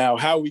 Now,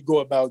 how we go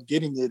about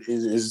getting it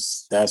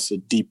that's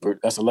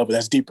a level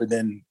that's deeper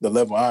than the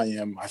level I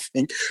am, I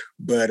think.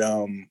 But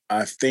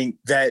I think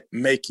that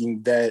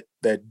making that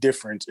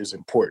difference is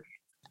important.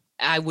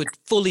 I would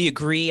fully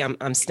agree.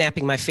 I'm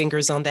snapping my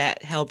fingers on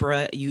that,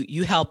 Helbra.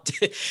 You helped.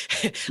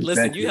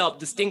 Listen, you helped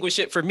distinguish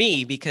it for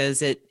me,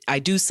 because I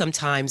do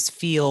sometimes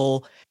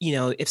feel,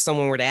 if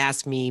someone were to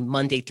ask me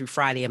Monday through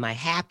Friday, am I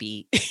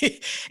happy?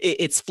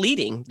 It's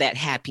fleeting, that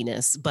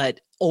happiness. But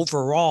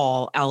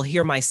overall, I'll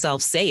hear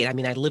myself say it. I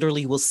mean, I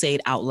literally will say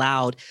it out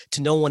loud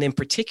to no one in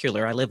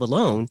particular. I live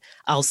alone.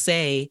 I'll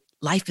say,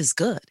 life is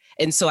good.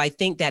 And so I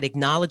think that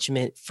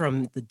acknowledgement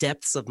from the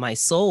depths of my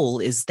soul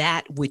is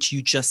that which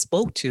you just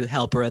spoke to,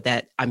 Helbra,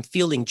 that I'm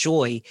feeling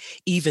joy,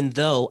 even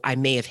though I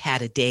may have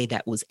had a day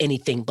that was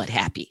anything but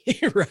happy,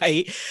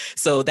 right?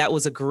 So that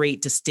was a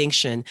great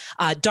distinction.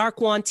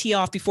 Darkwan,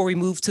 Tiof, before we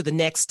move to the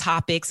next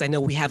topics, I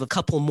know we have a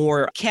couple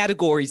more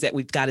categories that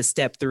we've got to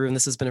step through, and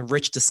this has been a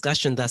rich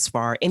discussion thus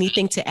far.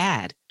 Anything to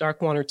add,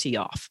 Darkwan or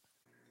Tiof?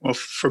 Well,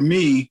 for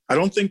me, I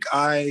don't think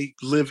I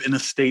live in a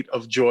state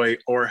of joy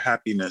or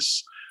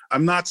happiness.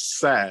 I'm not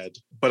sad,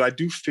 but I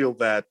do feel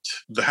that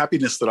the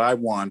happiness that I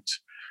want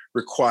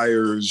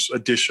requires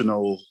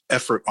additional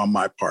effort on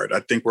my part. I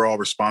think we're all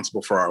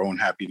responsible for our own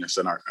happiness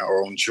and our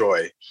own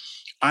joy.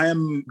 I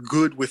am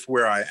good with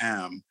where I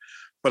am.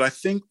 But I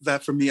think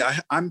that for me,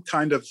 I'm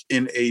kind of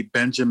in a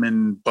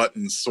Benjamin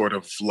Button sort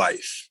of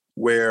life,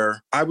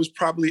 where I was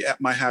probably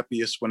at my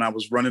happiest when I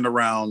was running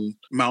around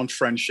Mount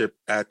Friendship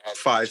at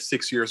 5,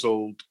 6 years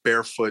old,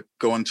 barefoot,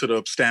 going to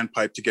the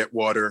standpipe to get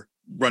water,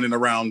 running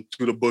around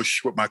through the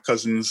bush with my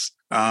cousins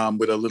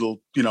with a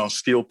little,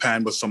 steel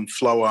pan with some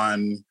flour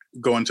and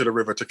going to the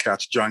river to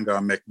catch janga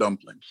and make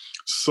dumpling.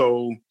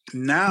 So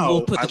now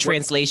we'll put the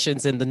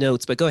translations in the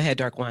notes, but go ahead,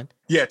 Darkwan.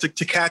 Yeah,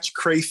 to catch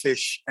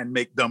crayfish and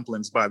make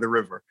dumplings by the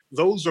river.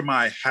 Those are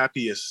my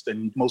happiest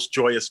and most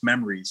joyous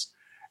memories.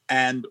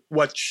 And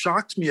what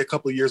shocked me a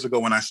couple of years ago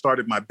when I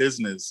started my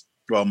business,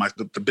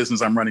 the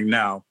business I'm running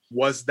now,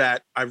 was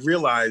that I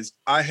realized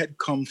I had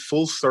come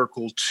full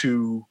circle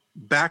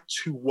back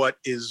to what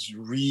is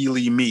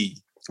really me,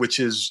 which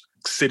is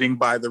sitting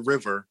by the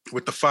river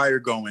with the fire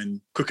going,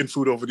 cooking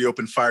food over the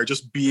open fire,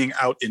 just being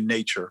out in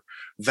nature.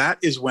 That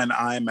is when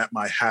I'm at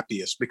my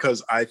happiest,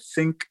 because I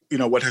think,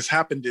 what has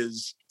happened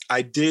is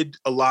I did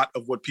a lot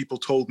of what people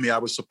told me I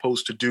was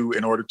supposed to do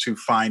in order to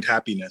find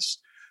happiness.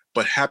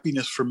 But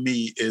happiness for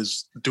me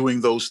is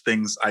doing those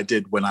things I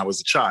did when I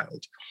was a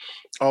child.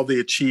 All the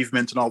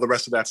achievement and all the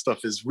rest of that stuff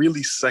is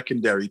really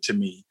secondary to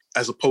me,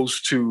 as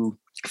opposed to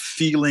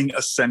feeling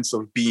a sense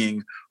of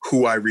being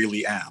who I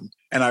really am.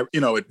 And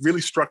it really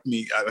struck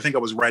me. I think I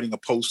was writing a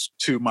post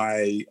to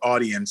my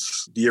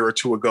audience a year or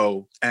two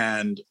ago.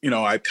 And,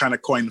 I kind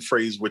of coined the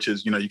phrase, which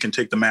is, you can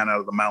take the man out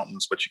of the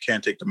mountains, but you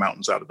can't take the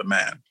mountains out of the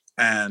man.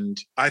 And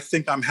I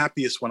think I'm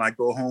happiest when I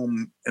go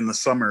home in the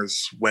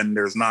summers when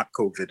there's not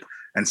COVID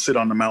and sit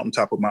on the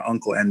mountaintop with my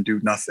uncle and do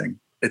nothing.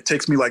 It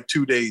takes me like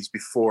 2 days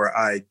before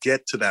I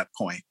get to that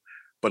point.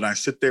 But I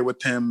sit there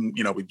with him,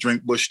 we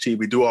drink bush tea,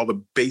 we do all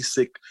the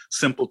basic,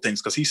 simple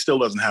things, because he still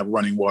doesn't have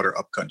running water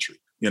up country,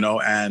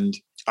 and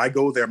I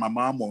go there. My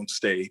mom won't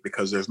stay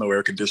because there's no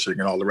air conditioning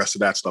and all the rest of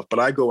that stuff. But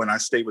I go and I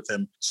stay with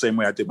him same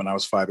way I did when I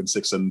was 5 and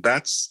 6. And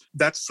that's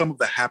some of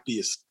the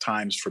happiest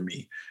times for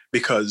me,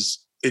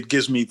 because it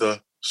gives me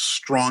the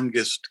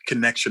strongest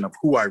connection of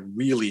who I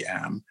really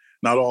am.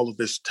 Not all of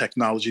this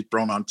technology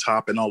thrown on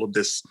top and all of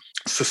this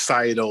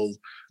societal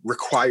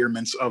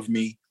requirements of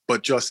me,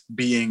 but just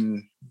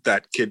being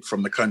that kid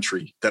from the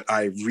country that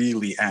I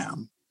really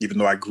am. Even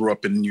though I grew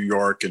up in New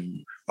York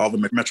and all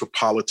the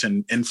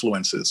metropolitan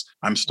influences,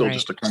 I'm still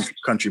just a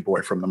country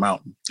boy from the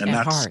mountain. And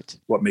that's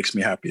what makes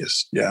me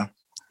happiest. Yeah.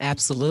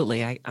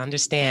 Absolutely. I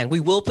understand.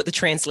 We will put the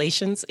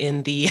translations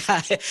in the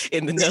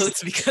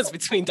notes, because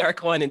between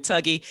Darkwan and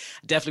Tuggy,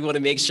 definitely want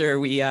to make sure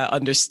we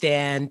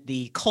understand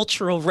the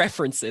cultural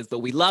references, but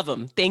we love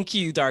them. Thank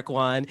you,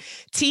 Darkwan.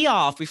 Tee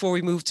off before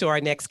we move to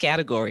our next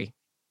category.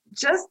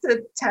 Just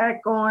to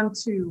tack on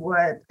to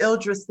what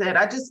Ildra said,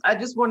 I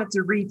just wanted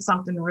to read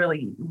something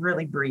really,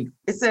 really brief.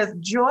 It says,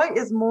 joy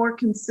is more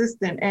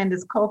consistent and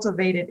is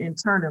cultivated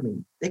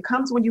internally. It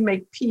comes when you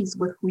make peace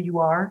with who you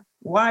are,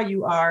 why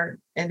you are,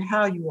 and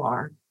how you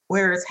are.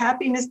 Whereas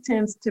happiness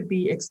tends to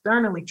be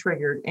externally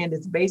triggered and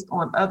is based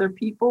on other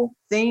people,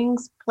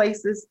 things,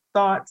 places,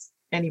 thoughts,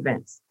 and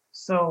events.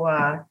 So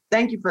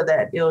thank you for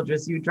that,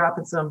 Ildris. You're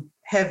dropping some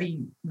heavy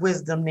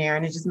wisdom there,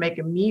 and it's just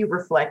making me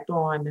reflect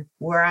on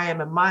where I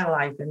am in my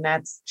life, and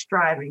that's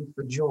striving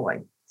for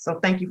joy. So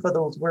thank you for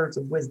those words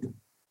of wisdom.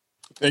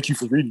 Thank you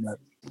for reading that.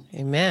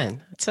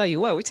 Amen. I tell you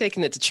what, we're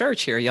taking it to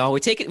church here, y'all. We're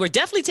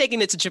definitely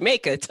taking it to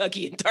Jamaica,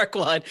 Tuggy and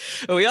Darkwan,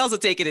 but we're also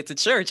taking it to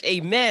church.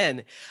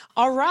 Amen.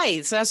 All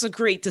right. So that's a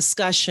great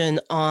discussion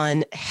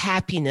on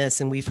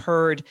happiness. And we've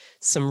heard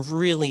some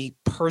really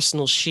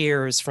personal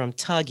shares from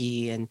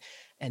Tuggy and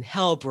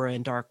Helbra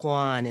and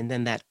Darkwan, and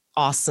then that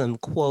awesome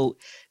quote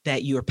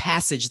that your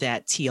passage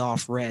that Tee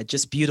off read,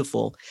 just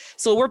beautiful.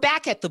 So we're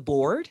back at the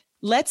board.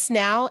 Let's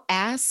now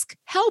ask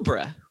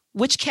Helbra,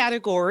 which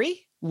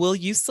category will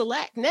you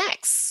select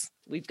next?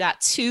 We've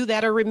got 2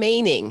 that are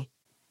remaining.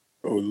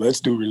 Oh, let's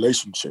do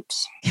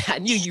relationships. I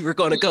knew you were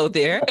going to go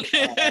there.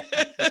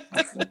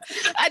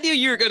 I knew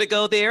you were going to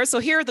go there. So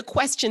here are the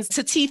questions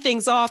to tee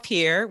things off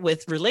here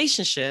with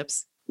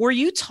relationships. Were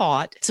you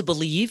taught to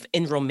believe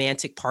in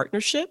romantic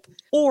partnership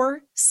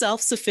or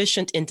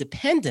self-sufficient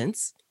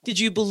independence? Did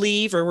you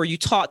believe, or were you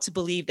taught to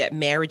believe that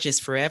marriage is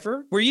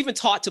forever? Were you even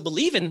taught to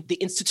believe in the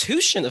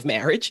institution of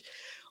marriage,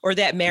 or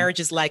that marriage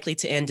is likely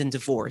to end in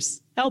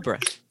divorce?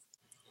 Helbra.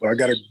 Well, I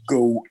got to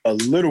go a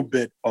little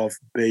bit off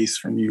base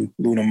from you,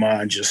 Luna Ma,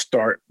 and just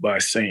start by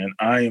saying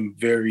I am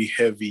very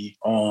heavy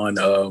on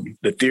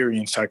the theory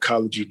in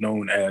psychology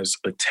known as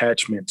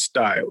attachment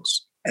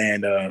styles.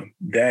 And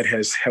that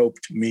has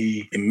helped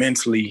me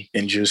immensely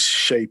in just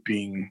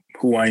shaping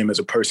who I am as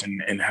a person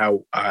and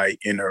how I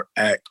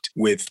interact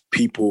with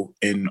people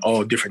in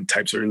all different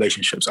types of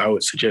relationships. I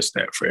would suggest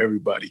that for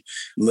everybody.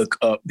 Look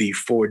up the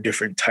 4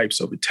 different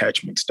types of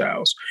attachment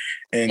styles.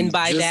 And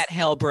by that,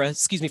 Helbra,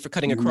 excuse me for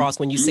cutting across,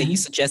 when you say you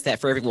suggest that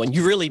for everyone,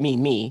 you really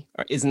mean me.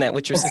 Isn't that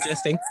what you're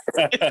suggesting?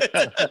 Go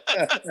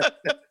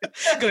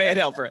ahead,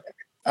 Helbra.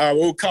 I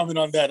won't comment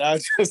on that. I'll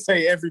just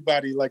say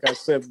everybody, like I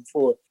said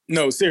before.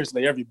 No,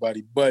 seriously,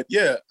 everybody. But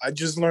yeah, I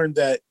just learned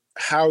that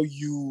how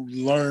you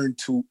learn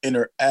to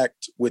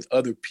interact with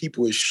other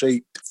people is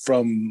shaped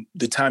from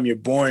the time you're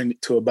born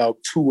to about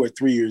 2 or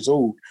 3 years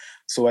old.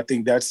 So I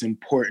think that's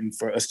important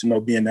for us to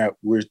know, being that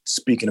we're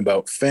speaking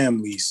about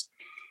families.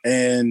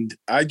 And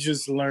I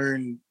just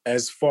learned,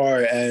 as far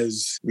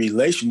as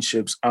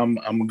relationships,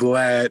 I'm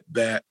glad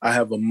that I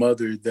have a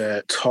mother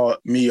that taught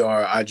me,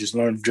 or I just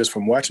learned just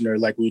from watching her,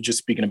 like we were just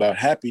speaking about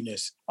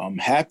happiness.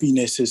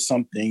 Happiness is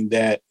something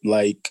that,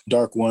 like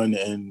Dark One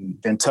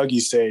and Tuggy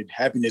said,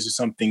 happiness is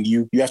something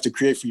you have to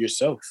create for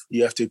yourself.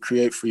 You have to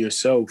create for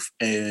yourself.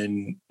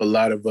 And a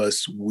lot of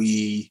us,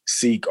 we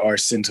seek our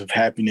sense of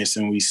happiness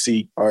and we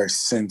seek our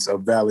sense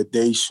of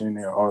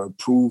validation or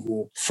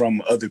approval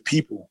from other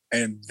people.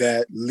 And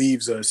that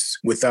leaves us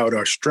without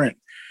our strength.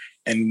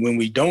 And when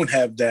we don't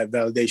have that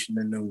validation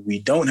and we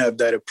don't have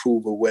that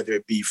approval, whether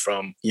it be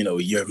from,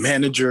 your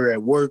manager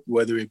at work,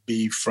 whether it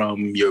be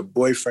from your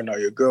boyfriend or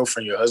your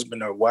girlfriend, your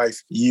husband or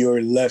wife,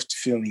 you're left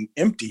feeling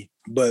empty.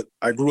 But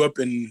I grew up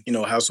in,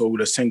 a household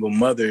with a single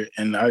mother.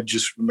 And I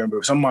just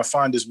remember some of my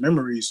fondest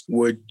memories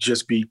would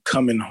just be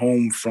coming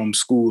home from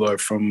school or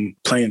from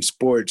playing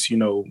sports, in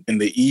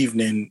the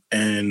evening.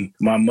 And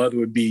my mother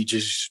would be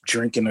just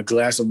drinking a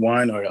glass of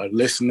wine or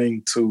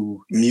listening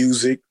to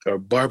music or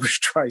Barbra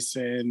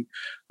Streisand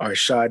or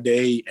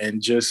Sade,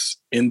 and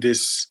just in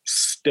this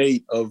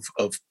state of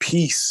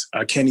peace.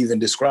 I can't even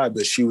describe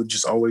it. She would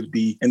just always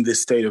be in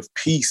this state of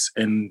peace.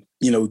 And,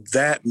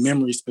 that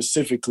memory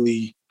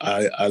specifically,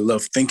 I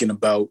love thinking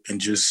about,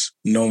 and just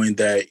knowing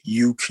that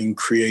you can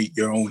create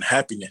your own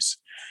happiness.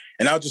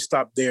 And I'll just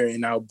stop there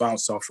and I'll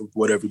bounce off of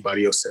what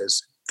everybody else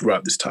says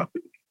throughout this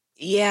topic.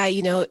 Yeah,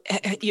 you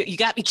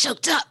got me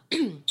choked up.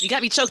 You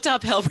got me choked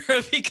up,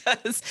 Helber,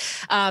 because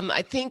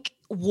I think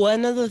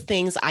one of the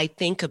things I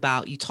think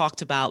about, you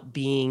talked about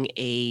being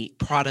a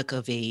product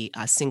of a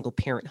single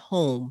parent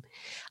home.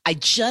 I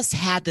just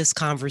had this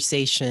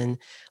conversation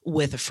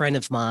with a friend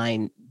of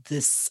mine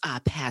this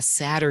past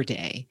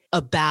Saturday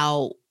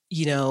about,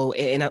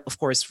 and of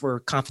course,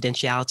 for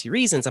confidentiality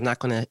reasons, I'm not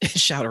going to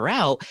shout her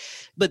out,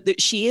 but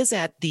she is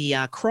at the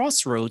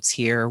crossroads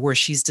here where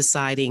she's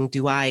deciding,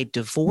 do I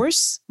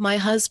divorce my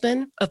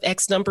husband of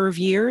X number of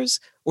years,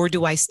 or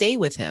do I stay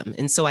with him?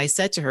 And so I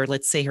said to her,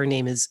 let's say her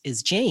name is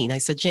Jane. I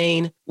said,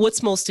 Jane,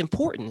 what's most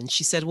important? And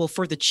she said, well,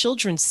 for the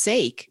children's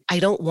sake, I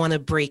don't want to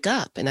break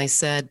up. And I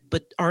said,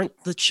 but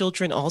aren't the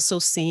children also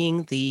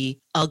seeing the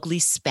ugly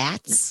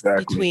spats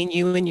between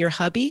you and your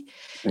hubby?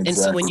 Exactly. And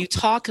so when you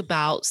talk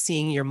about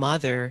seeing your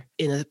mother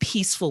in a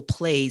peaceful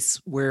place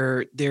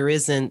where there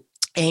isn't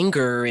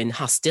anger and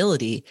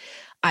hostility,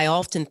 I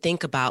often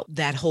think about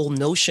that whole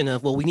notion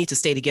of, well, we need to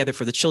stay together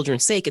for the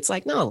children's sake. It's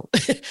like, no,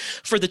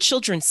 for the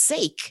children's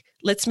sake,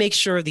 let's make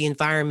sure the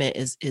environment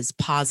is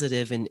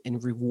positive and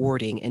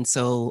rewarding. And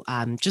so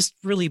just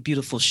really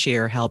beautiful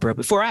share, Helber.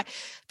 Before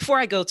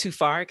I go too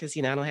far, because,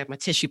 I don't have my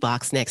tissue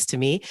box next to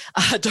me,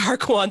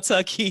 Dark One,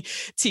 Tuggy,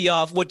 tee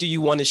off, what do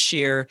you want to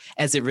share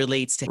as it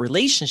relates to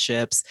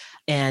relationships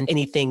and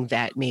anything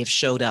that may have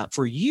showed up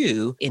for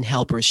you in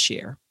Helber's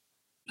share?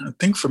 I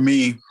think for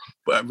me,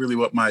 really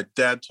what my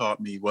dad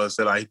taught me was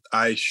that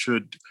I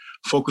should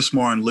focus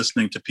more on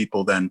listening to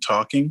people than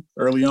talking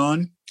early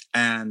on,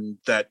 and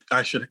that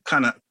I should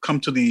kind of come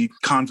to the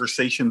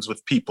conversations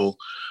with people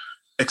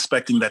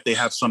expecting that they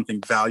have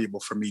something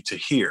valuable for me to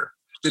hear.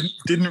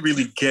 Didn't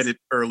really get it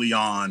early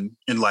on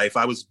in life.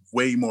 I was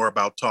way more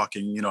about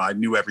talking. I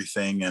knew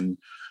everything and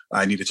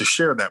I needed to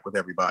share that with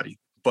everybody.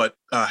 But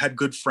had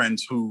good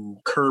friends who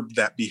curbed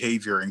that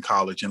behavior in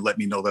college and let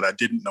me know that I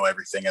didn't know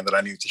everything and that I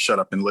needed to shut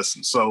up and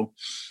listen. So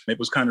it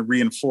was kind of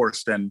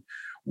reinforced. And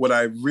what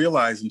I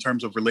realized in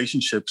terms of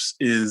relationships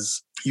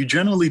is you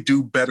generally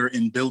do better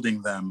in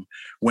building them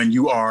when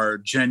you are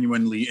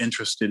genuinely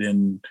interested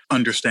in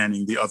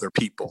understanding the other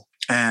people.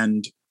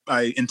 And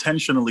I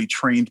intentionally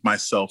trained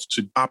myself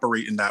to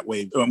operate in that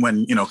way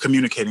when,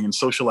 communicating and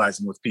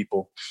socializing with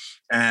people.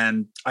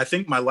 And I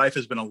think my life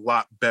has been a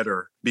lot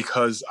better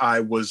because I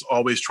was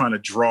always trying to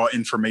draw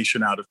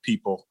information out of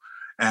people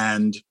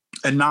and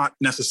not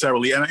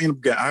necessarily, and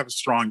again, I have a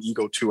strong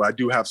ego too. I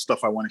do have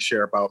stuff I want to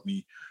share about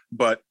me,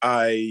 but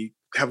I've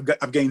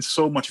gained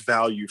so much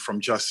value from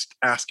just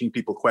asking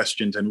people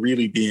questions and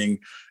really being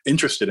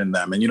interested in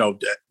them. And,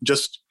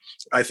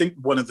 I think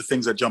one of the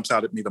things that jumps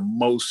out at me the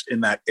most in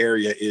that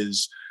area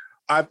is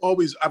I've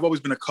always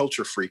been a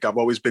culture freak. I've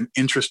always been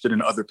interested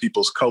in other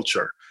people's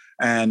culture,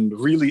 and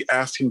really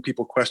asking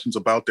people questions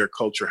about their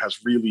culture has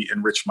really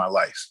enriched my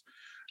life.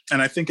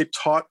 And I think it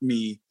taught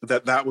me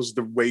that was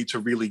the way to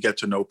really get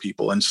to know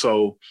people. And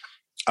so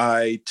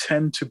I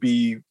tend to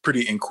be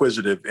pretty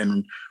inquisitive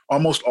in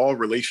almost all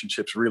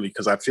relationships, really,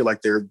 because I feel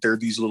like they're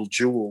these little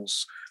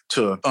jewels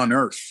to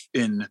unearth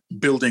in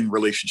building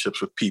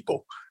relationships with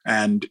people.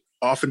 And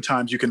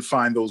oftentimes you can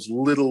find those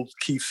little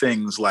key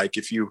things, like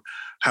if you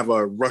have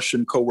a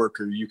Russian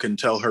coworker, you can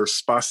tell her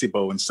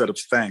spasibo instead of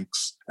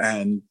thanks.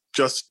 And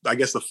just, I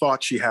guess, the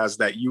thought she has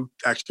that you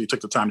actually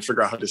took the time to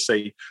figure out how to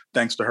say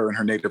thanks to her in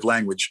her native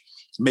language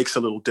makes a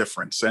little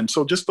difference. And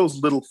so just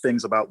those little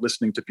things about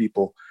listening to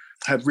people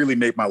have really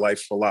made my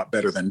life a lot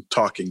better than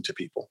talking to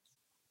people.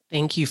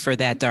 Thank you for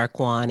that,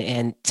 Darquan.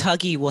 And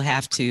Tuggy will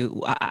have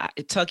to,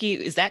 Tuggy,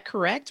 is that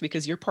correct?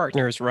 Because your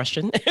partner is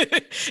Russian.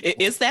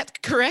 Is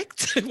that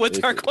correct? What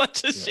Darquan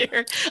just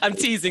shared? I'm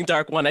teasing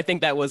Darquan. I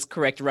think that was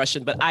correct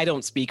Russian, but I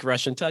don't speak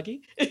Russian,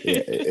 Tuggy. Yeah,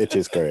 it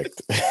is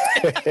correct.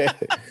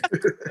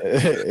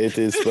 It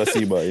is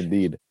spasiba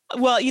indeed.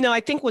 Well,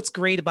 I think what's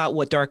great about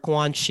what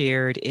Darquan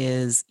shared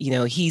is,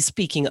 he's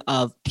speaking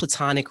of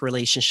platonic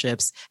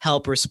relationships.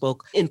 Helper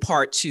spoke in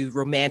part to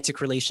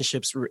romantic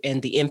relationships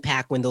and the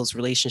impact when those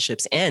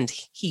relationships end,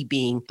 he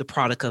being the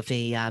product of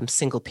a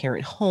single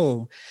parent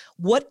home.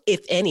 What, if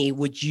any,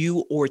 would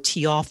you or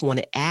Tioff want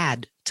to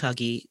add,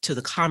 Tuggy, to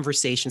the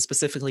conversation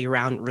specifically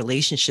around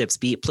relationships,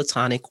 be it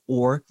platonic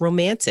or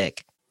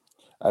romantic?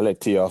 I'll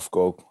let Tioff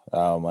go,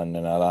 and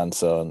then I'll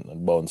answer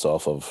and bounce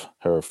off of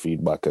her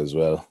feedback as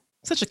well.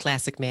 Such a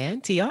classic man,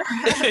 Tioff.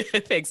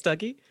 Thanks,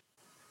 Tuggy.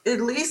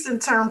 At least in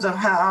terms of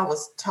how I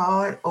was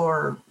taught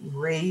or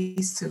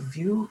raised to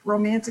view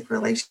romantic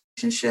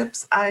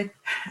relationships, I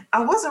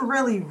wasn't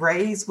really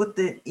raised with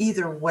it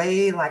either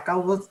way. Like I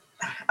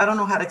don't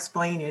know how to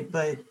explain it,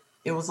 but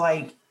it was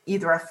like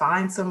either I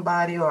find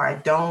somebody or I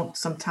don't.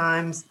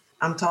 Sometimes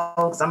I'm told,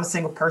 because I'm a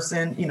single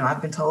person,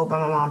 I've been told by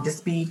my mom,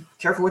 just be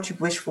careful what you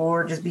wish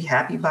for, just be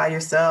happy by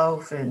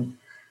yourself. And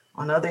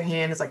on the other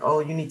hand, it's like,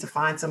 oh, you need to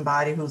find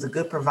somebody who's a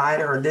good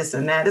provider or this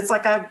and that. It's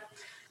like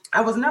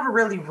I was never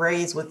really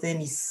raised with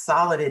any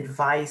solid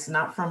advice,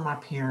 not from my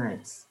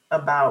parents,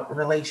 about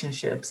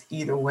relationships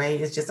either way.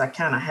 It's just I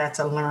kind of had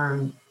to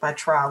learn by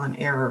trial and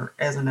error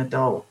as an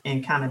adult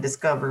and kind of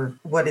discover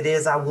what it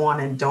is I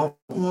want and don't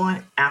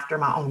want after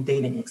my own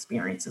dating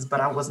experiences.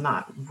 But I was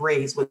not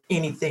raised with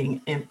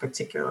anything in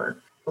particular.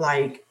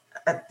 Like,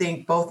 I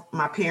think both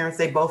my parents,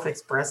 they both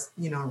expressed,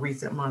 in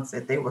recent months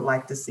that they would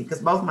like to see, because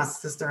both my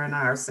sister and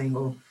I are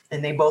single,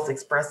 and they both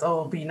expressed,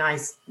 oh, it'd be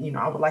nice,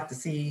 I would like to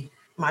see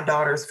my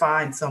daughters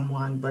find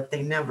someone, but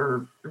they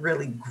never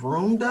really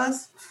groomed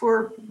us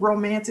for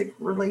romantic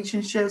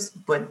relationships.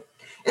 But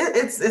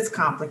it's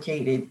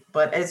complicated.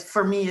 But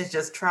for me, it's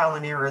just trial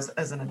and error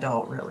as an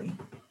adult, really.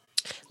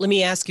 Let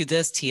me ask you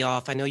this,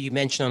 Tioff. I know you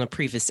mentioned on a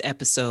previous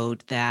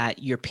episode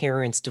that your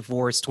parents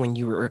divorced when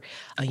you were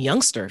a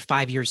youngster,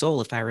 5 years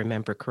old, if I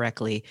remember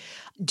correctly.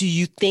 Do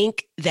you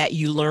think that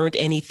you learned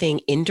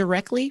anything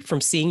indirectly from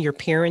seeing your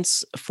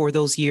parents for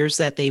those years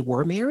that they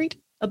were married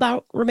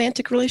about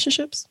romantic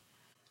relationships?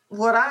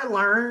 What I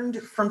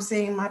learned from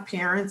seeing my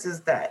parents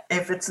is that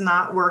if it's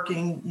not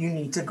working, you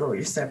need to go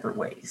your separate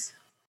ways.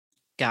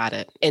 Got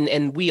it.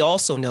 And we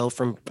also know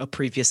from a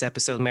previous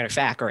episode, matter of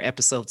fact, our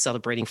episode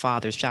celebrating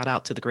fathers, shout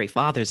out to the great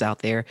fathers out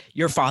there,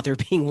 your father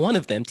being one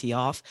of them,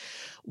 Tioff.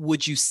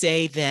 Would you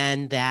say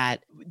then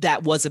that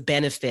was a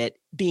benefit,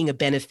 being a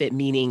benefit,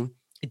 meaning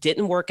it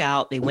didn't work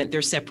out, they went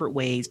their separate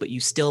ways, but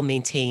you still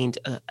maintained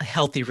a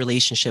healthy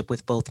relationship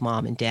with both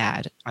mom and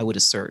dad, I would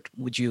assert.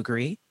 Would you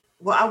agree?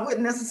 Well, I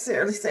wouldn't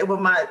necessarily say, well,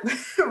 my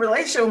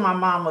relationship with my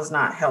mom was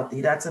not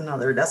healthy. That's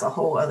a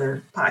whole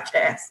other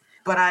podcast.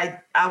 But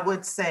I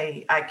would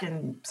say, I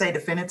can say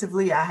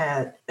definitively, I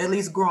had, at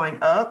least growing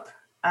up,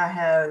 I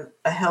had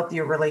a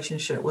healthier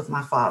relationship with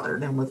my father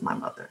than with my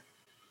mother.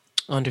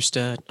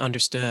 Understood.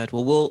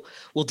 Well,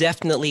 we'll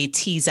definitely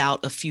tease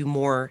out a few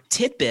more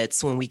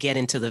tidbits when we get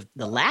into the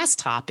last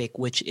topic,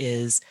 which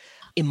is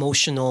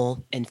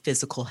emotional and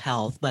physical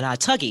health. But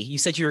Tuggy, you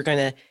said you were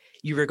going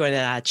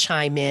to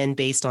chime in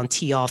based on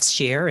Tioff's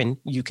share, and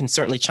you can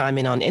certainly chime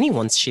in on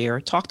anyone's share.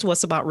 Talk to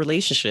us about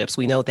relationships.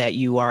 We know that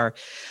you are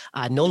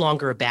no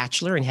longer a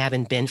bachelor and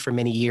haven't been for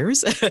many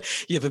years.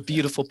 You have a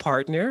beautiful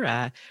partner,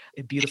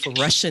 a beautiful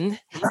Russian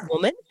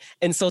woman.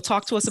 And so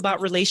talk to us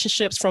about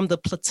relationships from the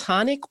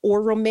platonic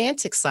or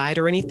romantic side,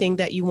 or anything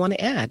that you want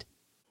to add.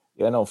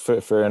 Yeah, no,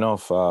 fair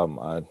enough.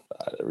 I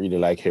really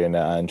like hearing the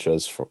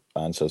answers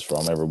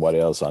from everybody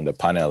else on the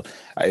panel.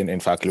 In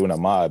fact, Luna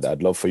Mad,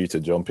 I'd love for you to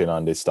jump in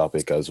on this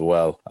topic as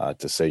well,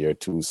 to say your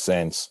 2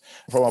 cents.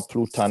 From a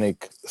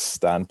platonic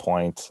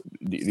standpoint,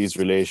 these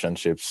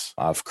relationships,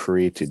 I've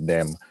created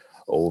them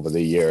over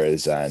the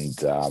years,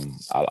 and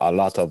a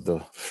lot of the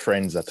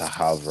friends that I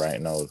have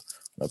right now, on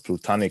a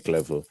platonic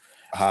level,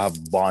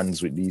 have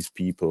bonds with these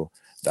people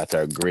that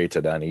are greater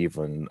than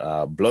even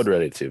blood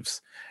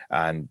relatives.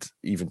 And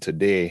even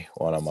today,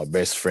 one of my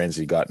best friends,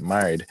 he got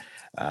married,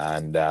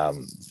 and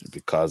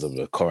because of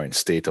the current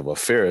state of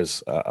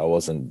affairs, I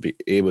wasn't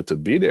able to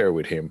be there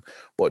with him.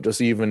 But just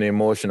even the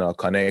emotional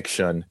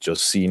connection,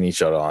 just seeing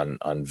each other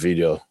on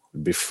video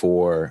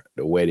before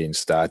the wedding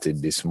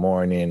started this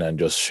morning and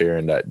just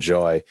sharing that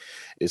joy,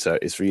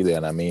 it's really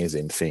an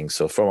amazing thing.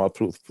 So from a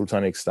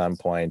platonic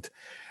standpoint,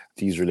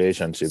 these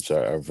relationships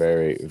are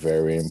very,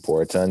 very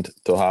important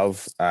to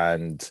have.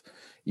 And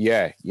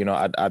yeah,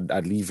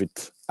 I'd leave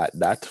it at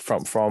that.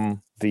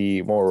 From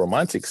the more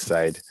romantic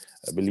side,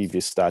 I believe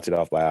you started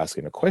off by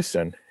asking a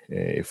question,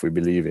 if we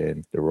believe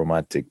in the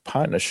romantic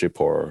partnership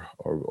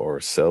or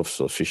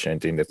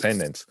self-sufficient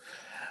independence.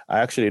 I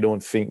actually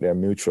don't think they're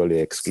mutually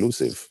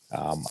exclusive.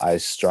 I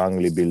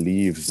strongly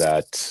believe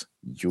that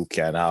you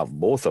can have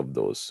both of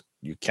those.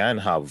 You can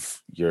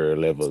have your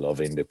level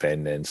of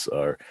independence,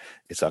 or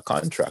it's a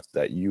contract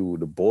that you,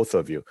 the both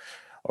of you,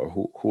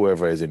 or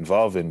whoever is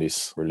involved in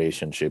this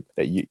relationship,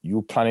 that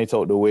you plan it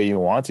out the way you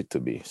want it to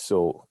be.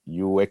 So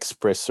you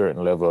express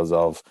certain levels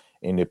of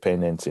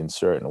independence in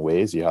certain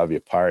ways. You have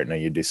your partner,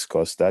 you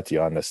discuss that,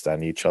 you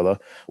understand each other.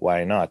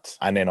 Why not?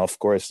 And then, of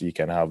course, you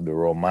can have the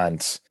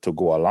romance to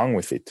go along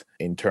with it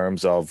in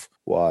terms of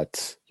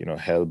what,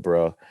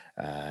 Helbra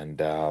and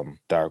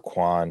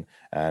Darquan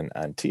and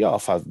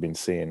Tioff have been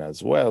saying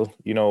as well.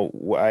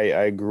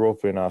 I grew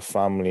up in a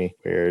family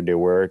where they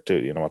were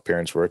my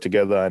parents were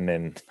together and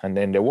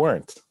then they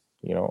weren't,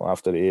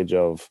 after the age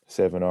of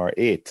 7 or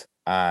 8.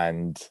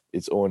 And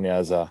it's only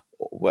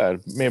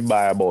maybe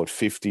by about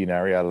 15, I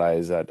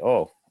realized that,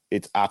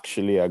 it's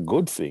actually a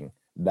good thing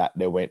that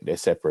they went their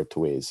separate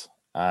ways.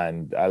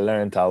 And I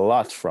learned a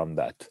lot from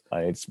that.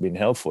 And it's been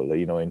helpful.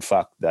 In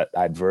fact, that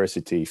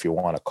adversity, if you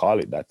want to call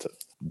it that,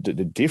 the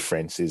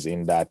difference is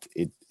in that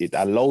it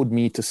allowed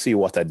me to see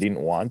what I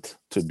didn't want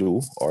to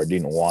do or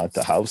didn't want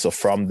to have. So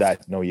from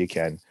that, now you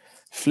can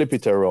flip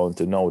it around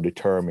to now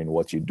determine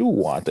what you do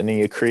want. And then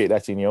you create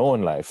that in your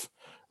own life,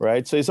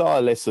 right? So it's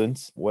all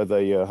lessons,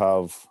 whether you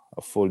have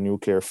a full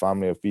nuclear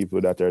family of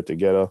people that are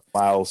together.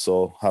 I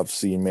also have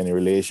seen many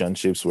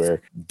relationships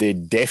where they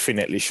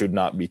definitely should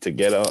not be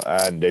together,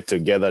 and they're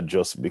together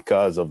just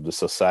because of the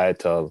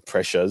societal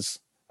pressures.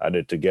 Are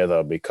they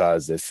together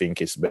because they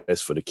think it's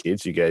best for the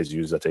kids? You guys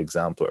used that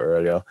example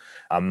earlier.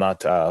 I'm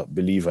not a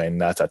believer in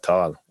that at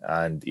all.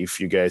 And if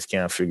you guys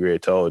can't figure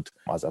it out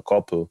as a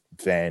couple,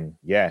 then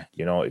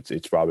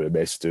it's probably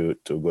best to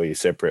go your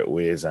separate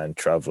ways and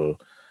travel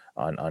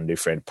on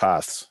different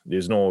paths.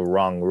 There's no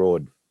wrong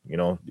road.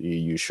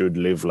 You should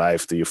live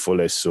life to your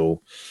fullest.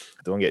 So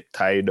don't get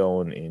tied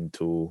down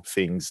into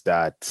things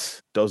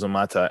that doesn't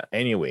matter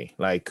anyway.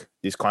 Like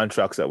these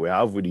contracts that we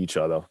have with each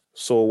other.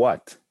 So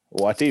what?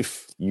 What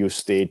if you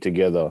stayed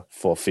together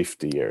for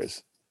 50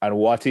 years? And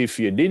what if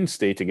you didn't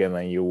stay together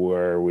and you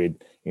were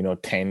with,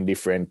 10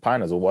 different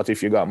partners? Or what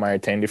if you got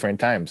married 10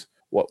 different times?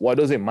 What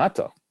does it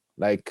matter?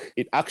 Like,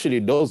 it actually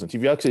doesn't.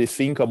 If you actually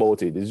think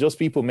about it, it's just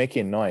people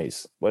making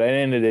noise. But at the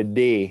end of the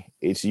day,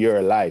 it's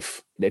your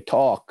life. They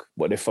talk,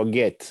 but they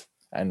forget.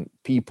 And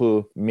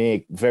people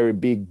make very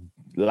big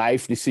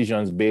life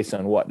decisions based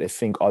on what they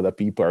think other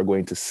people are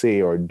going to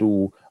say or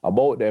do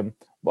about them.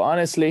 But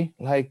honestly,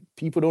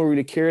 people don't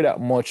really care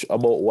that much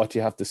about what you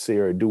have to say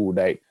or do.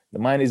 The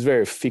mind is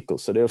very fickle,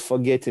 so they'll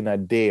forget in a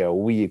day, a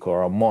week,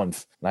 or a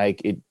month.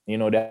 They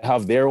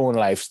have their own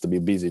lives to be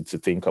busy to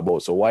think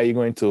about. So why are you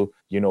going to,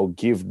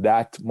 give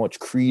that much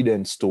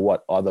credence to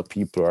what other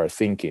people are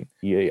thinking?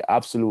 You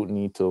absolutely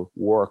need to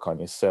work on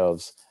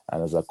yourselves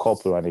and as a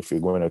couple. And if you're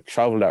going to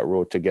travel that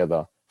road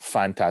together,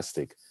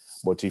 fantastic.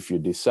 But if you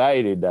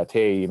decided that,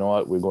 hey, you know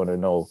what, we're going to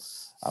know,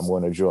 I'm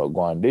going to go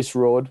on this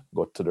road,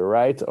 go to the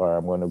right, or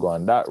I'm going to go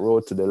on that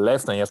road to the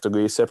left, and you have to go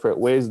your separate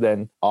ways,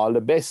 then all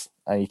the best,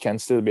 and you can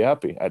still be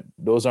happy.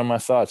 Those are my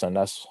thoughts, and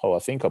that's how I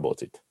think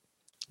about it.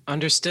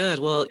 Understood.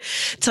 Well,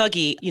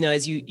 Tuggy,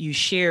 as you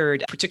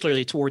shared,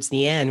 particularly towards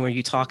the end where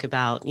you talk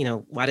about,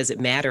 why does it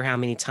matter how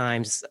many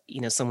times,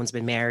 someone's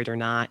been married or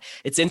not?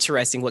 It's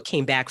interesting. What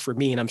came back for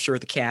me, and I'm sure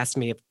the cast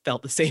may have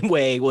felt the same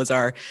way, was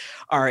our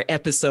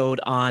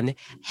episode on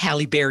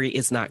Halle Berry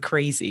is not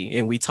crazy.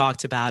 And we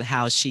talked about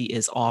how she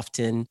is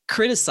often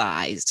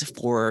criticized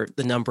for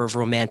the number of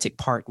romantic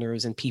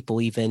partners, and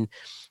people even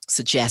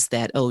suggest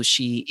that,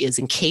 she is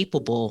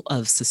incapable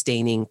of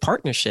sustaining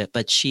partnership.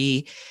 But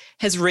she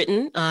has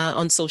written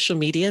on social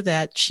media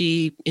that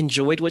she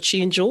enjoyed what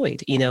she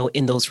enjoyed,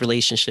 in those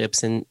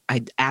relationships. And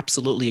I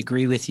absolutely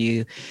agree with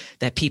you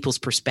that people's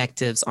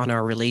perspectives on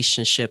our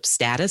relationship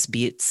status,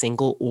 be it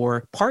single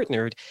or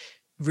partnered,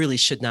 really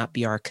should not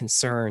be our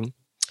concern.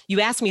 You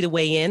asked me to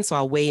weigh in, so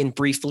I'll weigh in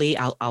briefly.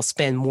 I'll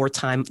spend more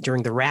time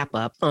during the wrap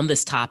up on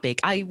this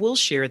topic. I will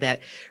share that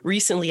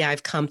recently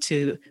I've come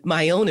to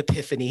my own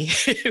epiphany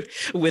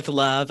with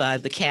love.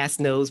 The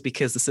cast knows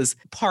because this is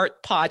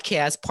part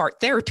podcast, part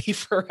therapy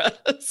for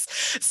us.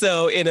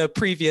 So in a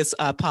previous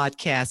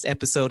podcast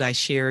episode, I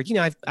shared,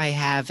 I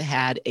have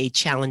had a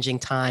challenging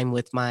time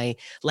with my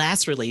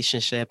last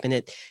relationship. And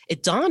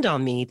it dawned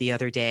on me the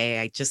other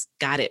day, I just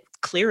got it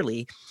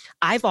clearly.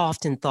 I've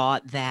often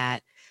thought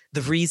that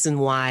the reason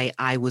why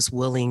I was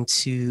willing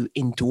to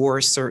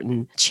endure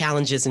certain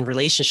challenges in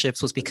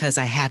relationships was because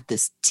I had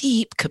this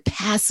deep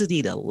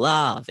capacity to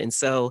love. And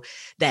so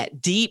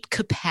that deep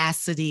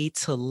capacity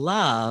to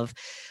love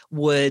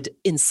would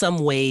in some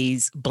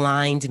ways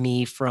blind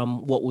me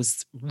from what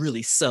was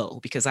really so,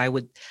 because I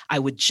would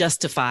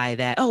justify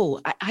that,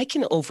 I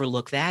can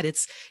overlook that.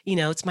 It's,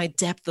 it's my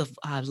depth of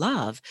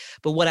love.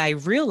 But what I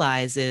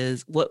realize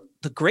is what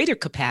the greater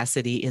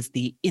capacity is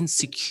the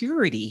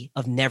insecurity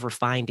of never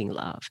finding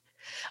love,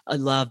 a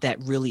love that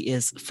really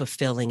is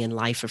fulfilling and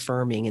life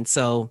affirming. And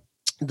so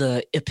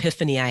the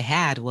epiphany I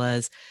had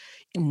was,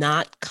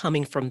 not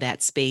coming from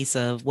that space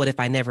of what if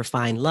I never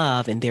find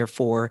love, and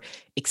therefore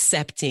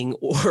accepting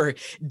or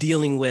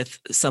dealing with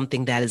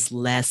something that is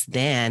less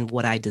than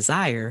what I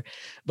desire,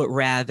 but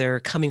rather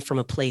coming from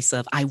a place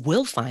of I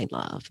will find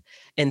love.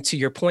 And to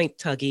your point,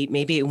 Tuggy,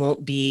 maybe it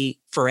won't be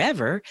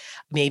forever.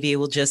 Maybe it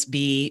will just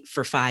be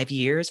for 5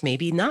 years,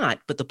 maybe not.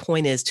 But the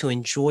point is to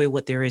enjoy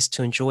what there is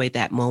to enjoy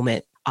that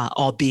moment,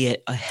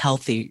 albeit a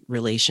healthy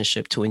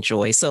relationship to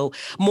enjoy. So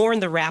more in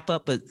the wrap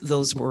up, but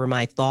those were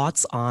my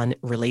thoughts on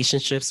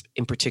relationships,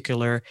 in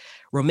particular,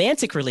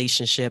 romantic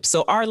relationships.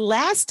 So our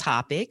last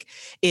topic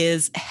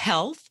is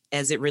health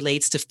as it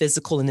relates to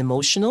physical and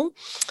emotional.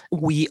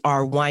 We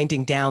are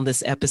winding down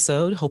this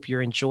episode. Hope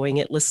you're enjoying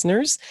it,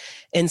 listeners.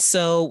 And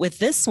so with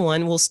this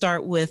one, we'll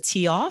start with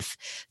Tiof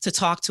to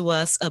talk to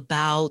us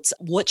about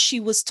what she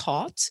was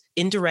taught,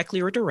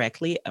 indirectly or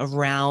directly,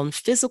 around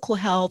physical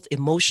health,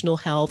 emotional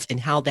health,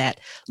 and how that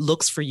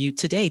looks for you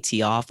today,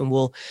 Tiof. And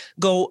we'll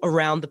go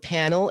around the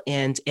panel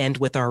and end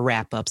with our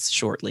wrap-ups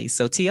shortly.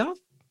 So Tiof?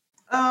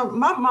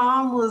 My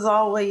mom was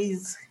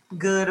always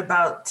good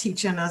about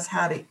teaching us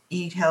how to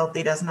eat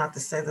healthy. That's not to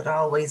say that I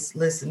always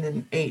listened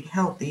and ate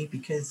healthy,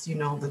 because, you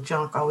know, the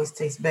junk always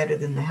tastes better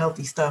than the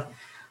healthy stuff.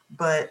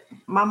 But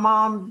my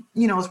mom,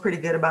 you know, was pretty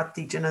good about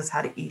teaching us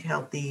how to eat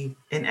healthy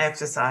and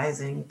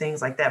exercising,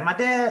 things like that. My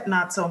dad,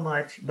 not so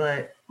much,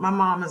 but my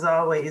mom has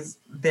always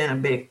been a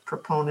big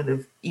proponent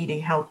of eating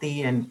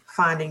healthy and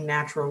finding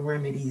natural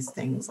remedies,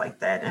 things like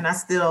that. And I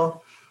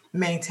still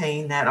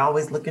maintain that,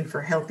 always looking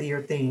for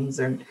healthier things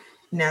and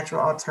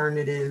natural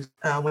alternatives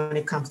when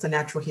it comes to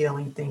natural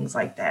healing, things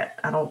like that.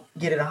 I don't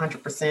get it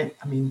 100%.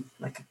 I mean,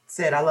 like I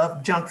said, I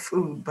love junk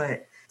food,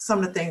 but some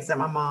of the things that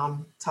my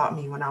mom taught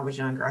me when I was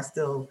younger, I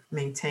still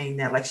maintain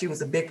that. Like, she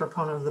was a big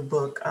proponent of the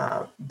book,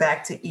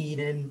 Back to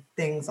Eden,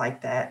 things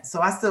like that.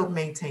 So I still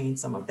maintain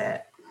some of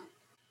that.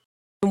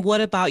 And what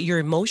about your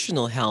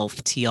emotional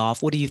health,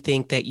 Tiof? What do you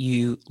think that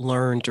you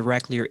learned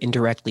directly or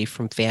indirectly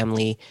from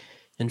family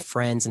and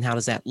friends, and how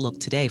does that look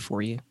today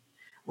for you?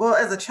 Well,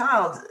 as a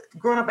child,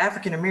 growing up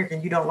African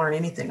American, you don't learn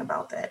anything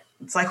about that.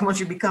 It's like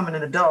once you become an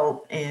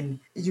adult and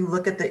you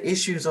look at the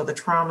issues or the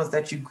traumas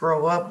that you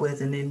grow up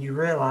with, and then you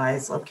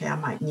realize, okay, I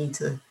might need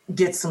to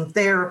get some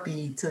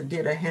therapy to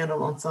get a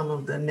handle on some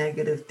of the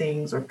negative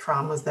things or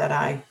traumas that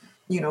I,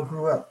 you know,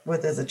 grew up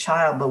with as a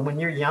child. But when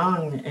you're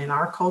young, in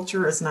our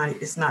culture, it's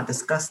not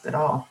discussed at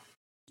all.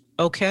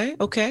 Okay.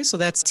 So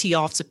that's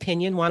Tiof's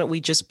opinion. Why don't we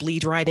just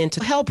bleed right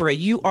into Helbra?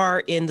 You are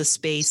in the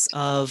space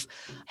of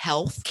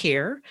health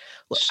care.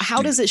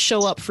 How does it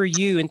show up for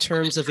you in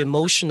terms of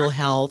emotional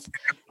health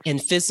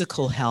and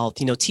physical health?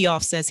 You know,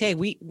 Tiof says, hey,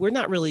 we're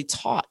not really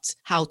taught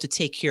how to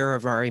take care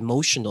of our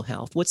emotional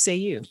health. What say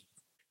you?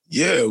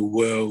 Yeah,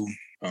 well,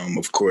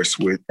 of course,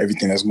 with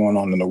everything that's going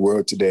on in the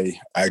world today,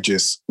 I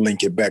just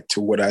link it back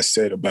to what I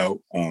said about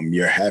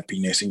your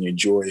happiness and your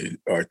joy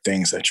are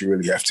things that you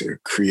really have to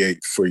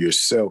create for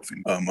yourself.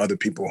 And other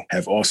people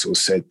have also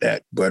said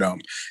that. But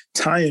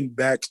tying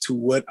back to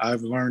what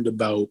I've learned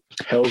about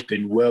health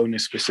and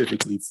wellness,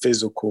 specifically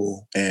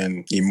physical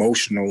and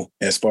emotional,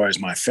 as far as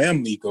my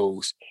family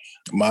goes,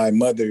 my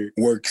mother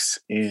works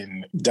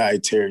in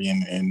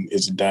dietarian and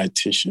is a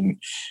dietitian.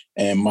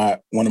 And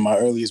one of my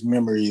earliest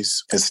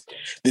memories, because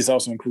this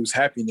also includes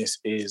happiness,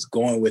 is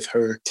going with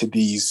her to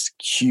these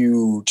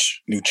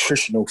huge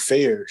nutritional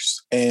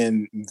fairs.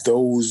 And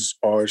those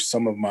are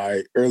some of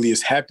my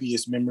earliest,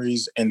 happiest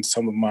memories, and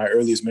some of my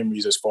earliest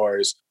memories as far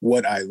as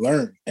what I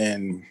learned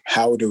and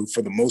how to,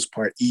 for the most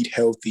part, eat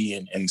healthy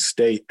and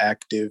stay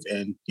active.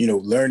 And, you know,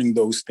 learning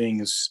those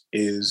things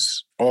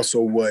is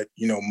also what,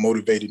 you know,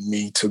 motivated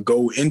me to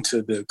go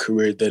into the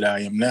career that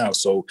I am now.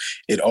 So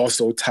it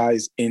also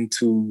ties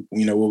into,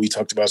 you know, what we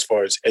talked about as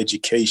far as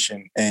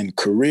education and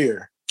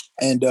career.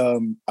 And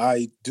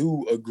I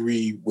do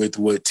agree with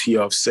what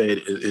Tiof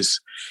said.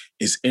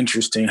 It's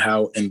interesting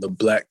how in the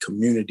Black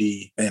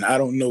community, and I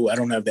don't know, I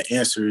don't have the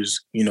answers,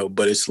 you know,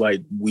 but it's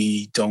like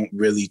we don't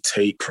really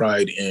take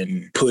pride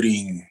in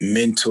putting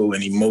mental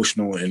and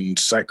emotional and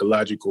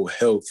psychological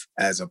health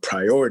as a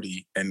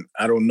priority. And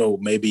I don't know,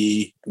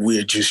 maybe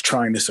we're just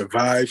trying to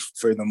survive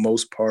for the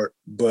most part.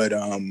 But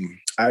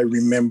I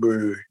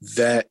remember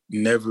that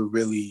never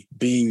really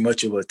being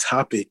much of a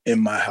topic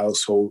in my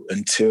household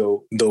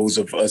until those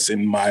of us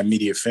in my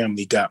immediate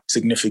family got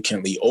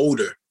significantly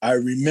older. I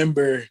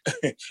remember,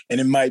 and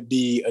it might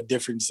be a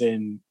difference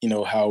in, you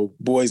know, how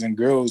boys and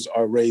girls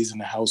are raised in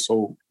the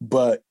household,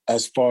 but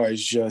as far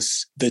as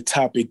just the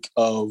topic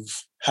of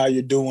how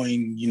you're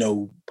doing, you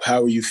know,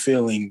 how are you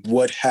feeling,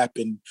 what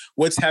happened,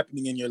 what's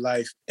happening in your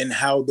life, and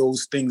how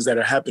those things that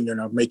are happening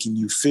are making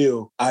you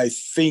feel. I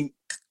think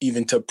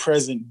even to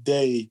present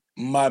day,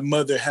 my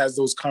mother has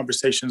those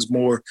conversations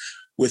more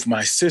with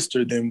my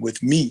sister than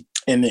with me.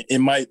 And it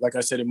might, like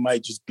I said, it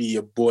might just be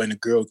a boy and a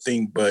girl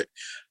thing, but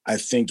I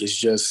think it's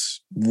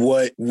just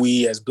what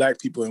we as Black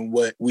people and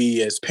what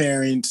we as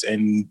parents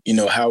and,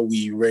 how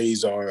we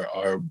raise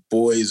our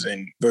boys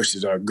and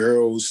versus our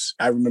girls.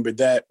 I remember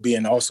that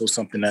being also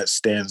something that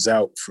stands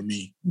out for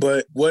me.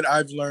 But what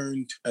I've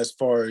learned as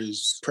far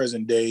as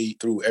present day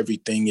through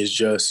everything is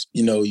just,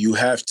 you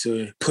have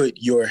to put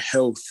your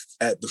health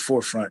at the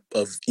forefront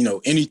of,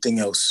 anything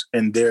else.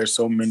 And there are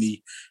so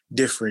many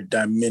different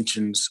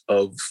dimensions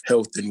of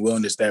health and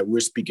wellness that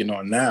we're speaking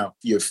on now.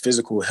 Your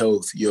physical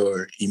health,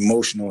 your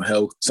emotional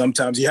health.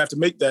 Sometimes you have to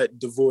make that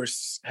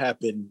divorce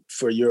happen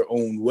for your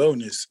own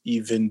wellness,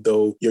 even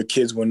though your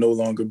kids will no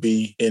longer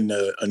be in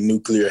a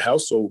nuclear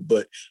household,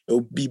 but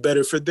it'll be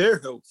better for their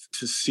health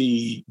to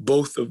see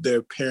both of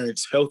their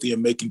parents healthy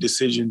and making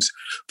decisions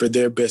for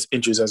their best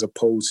interests as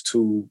opposed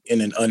to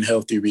in an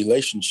unhealthy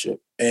relationship.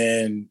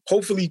 And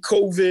hopefully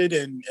COVID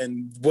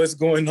and what's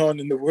going on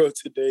in the world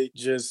today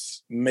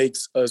just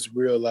makes us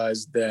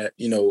realize that,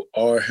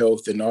 our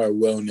health and our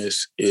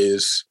wellness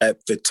is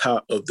at the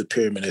top of the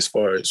pyramid as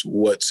far as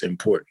what's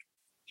important.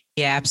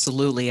 Yeah,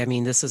 absolutely. I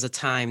mean, this is a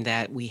time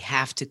that we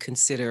have to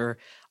consider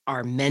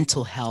our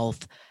mental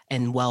health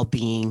and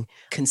well-being,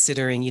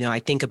 considering, I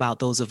think about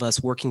those of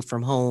us working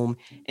from home,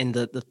 and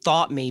the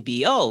thought may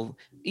be, oh,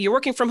 you're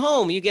working from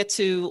home, you get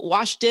to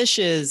wash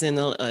dishes and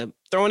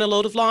throw in a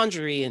load of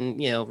laundry and,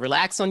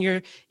 relax on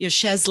your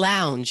chaise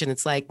lounge. And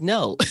it's like,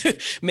 no,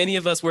 many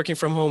of us working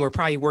from home are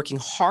probably working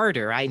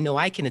harder. I know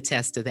I can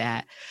attest to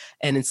that.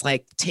 And it's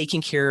like taking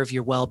care of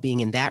your well-being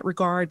in that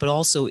regard, but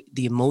also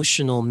the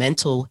emotional,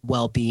 mental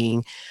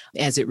well-being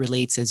as it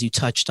relates, as you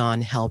touched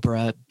on,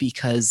 Helbra,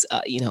 because,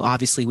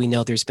 obviously we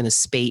know there's been a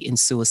spate in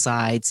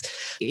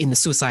the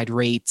suicide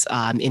rates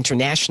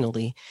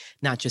internationally,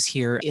 not just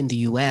here in the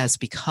US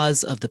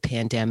because of the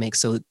pandemic.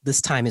 So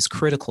this time is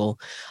critical,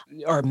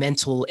 our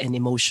mental and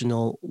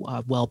emotional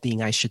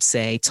well-being, I should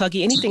say.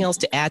 Tuggy, anything else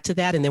to add to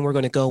that? And then we're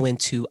going to go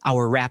into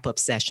our wrap-up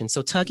session.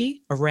 So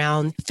Tuggy,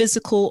 around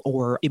physical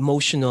or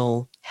emotional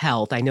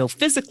health. I know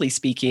physically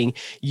speaking,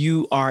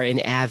 you are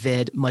an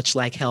avid, much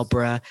like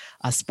Helbra,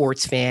 a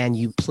sports fan.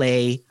 You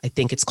play, I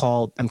think it's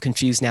called, I'm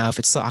confused now if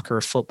it's soccer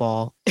or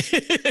football.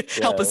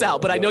 Help us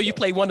out. But I know you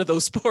play one of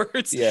those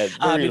sports. Yeah,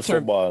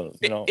 football.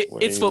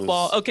 It's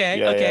football. Okay.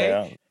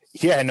 Yeah.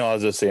 Yeah, no, I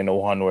was just saying the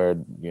one where,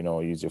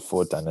 use your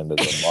foot and then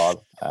there's a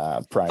ball.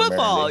 Primarily.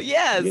 Football,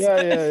 yes.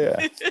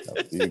 Yeah.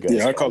 You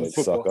guys I call it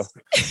football.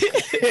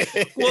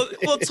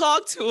 Well,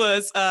 talk to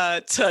us,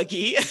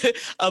 Tuggy,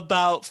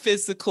 about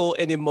physical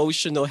and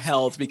emotional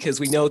health,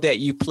 because we know that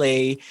you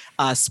play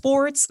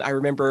sports. I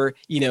remember,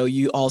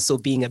 you also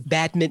being a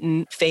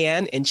badminton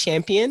fan and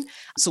champion.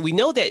 So we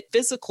know that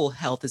physical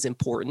health is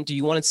important. Do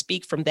you want to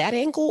speak from that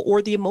angle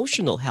or the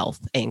emotional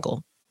health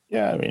angle?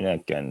 Yeah, I mean, I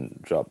can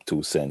drop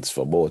 2 cents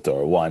for both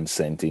or 1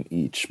 cent in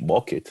each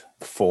bucket.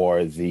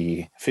 For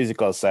the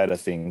physical side of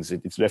things,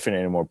 it's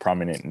definitely more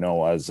prominent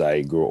now as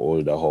I grow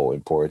older, how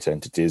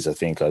important it is. I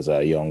think as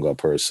a younger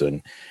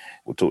person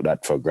who took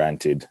that for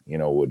granted,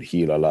 would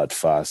heal a lot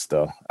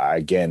faster.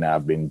 Again,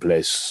 I've been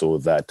blessed so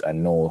that I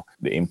know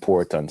the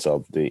importance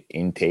of the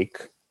intake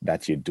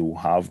that you do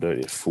have,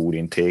 the food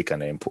intake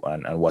and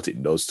what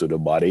it does to the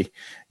body.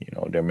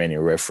 There are many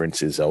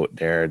references out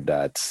there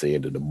that say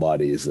that the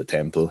body is the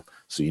temple,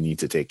 so you need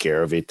to take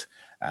care of it.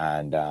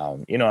 And,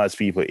 as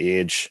people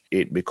age,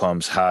 it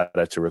becomes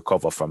harder to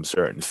recover from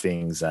certain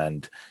things.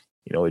 And,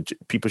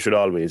 people should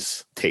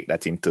always take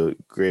that into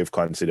grave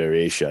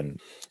consideration,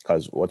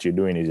 because what you're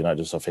doing is you're not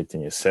just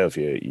affecting yourself,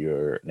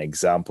 you're an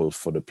example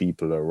for the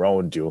people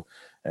around you.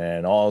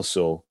 And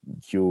also,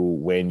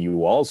 when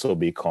you also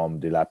become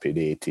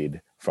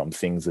dilapidated from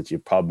things that you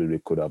probably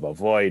could have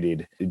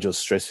avoided, it just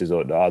stresses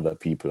out the other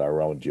people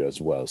around you as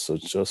well. So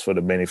just for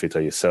the benefit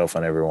of yourself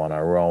and everyone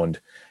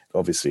around,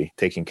 obviously,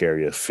 taking care of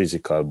your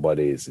physical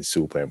body is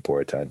super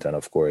important. And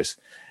of course,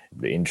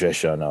 the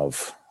ingestion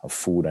of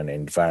food and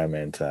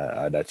environment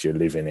that you're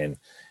living in,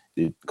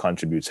 it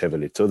contributes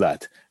heavily to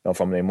that. Now,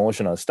 from the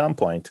emotional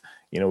standpoint,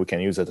 we can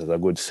use it as a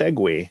good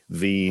segue.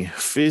 The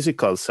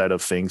physical side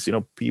of things,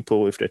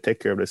 people, if they take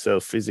care of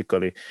themselves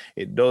physically,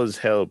 it does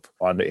help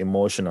on the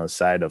emotional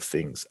side of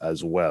things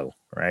as well,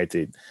 right?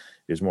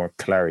 There's more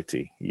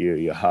clarity.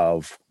 You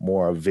have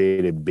more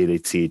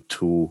availability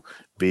to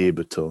be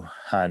able to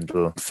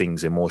handle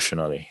things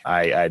emotionally.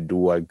 I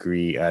do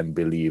agree and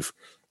believe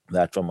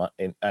that from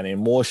an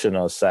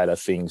emotional side of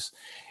things,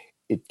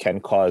 it can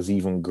cause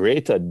even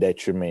greater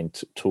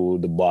detriment to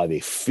the body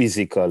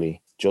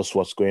physically, just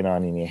what's going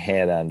on in your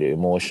head and the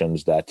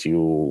emotions that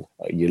you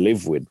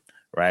live with,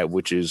 right?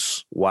 Which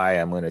is why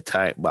I'm going to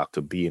tie it back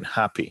to being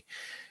happy,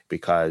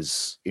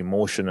 because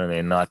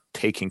emotionally not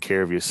taking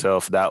care of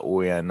yourself that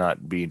way and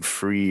not being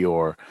free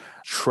or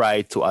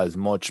try to as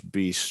much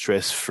be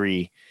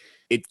stress-free,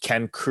 it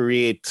can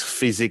create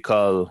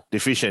physical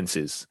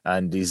deficiencies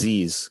and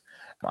disease.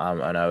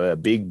 And I'm a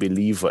big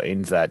believer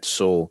in that.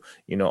 So,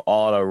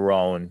 all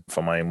around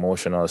from an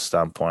emotional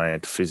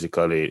standpoint,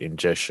 physically,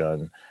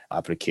 ingestion,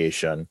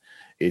 application,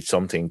 it's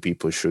something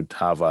people should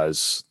have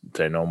as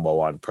their number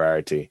one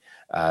priority,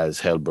 as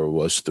Helbra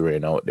was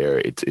throwing out there.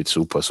 It's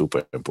super,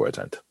 super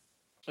important.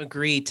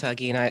 Agreed,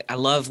 Tuggy. And I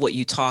love what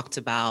you talked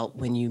about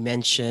when you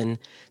mentioned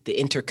the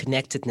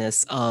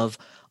interconnectedness of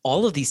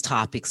all of these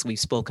topics we've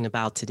spoken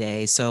about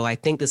today. So I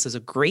think this is a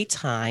great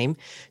time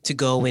to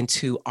go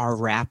into our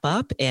wrap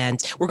up.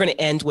 And we're going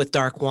to end with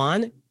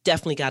Darkwon.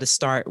 Definitely got to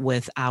start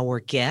with our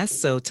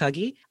guest. So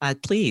Tuggy,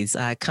 please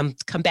come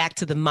back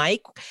to the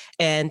mic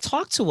and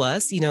talk to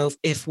us. You know,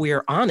 if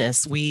we're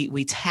honest,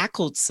 we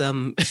tackled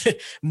some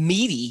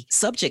meaty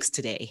subjects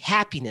today: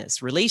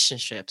 happiness,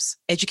 relationships,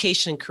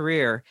 education,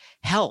 career,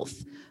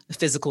 health,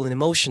 physical and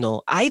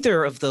emotional.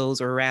 Either of those,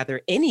 or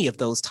rather any of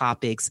those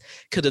topics,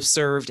 could have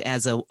served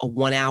as a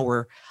 1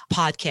 hour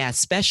podcast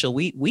special.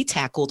 We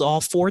tackled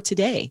all four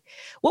today.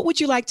 What would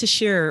you like to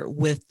share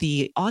with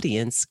the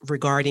audience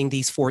regarding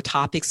these four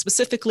topics?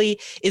 Specifically,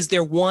 is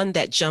there one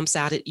that jumps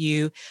out at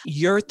you?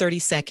 Your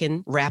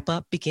 30-second wrap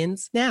up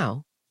begins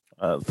now.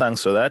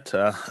 Thanks for that.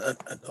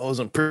 I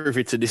wasn't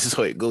privy to this,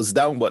 so it goes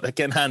down, but I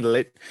can handle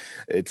it.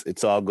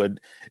 It's all good.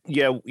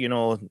 Yeah, you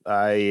know,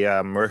 I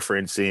am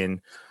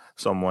referencing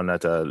someone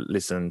that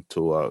listened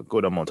to a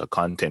good amount of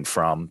content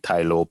from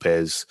Tai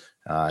Lopez.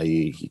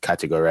 He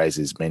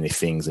categorizes many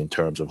things in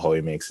terms of how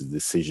he makes his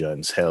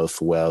decisions: health,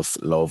 wealth,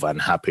 love,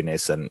 and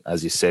happiness. And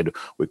as you said,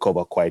 we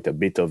cover quite a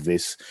bit of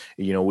this.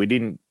 You know, we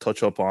didn't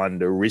touch upon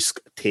the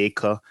risk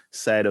taker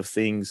side of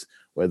things,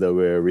 whether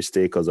we're risk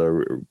takers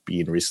or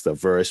being risk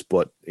averse.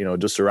 But, you know,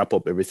 just to wrap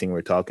up everything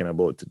we're talking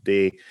about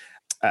today,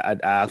 I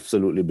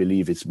absolutely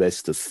believe it's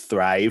best to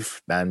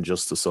thrive than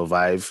just to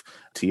survive.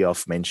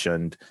 Tiof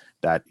mentioned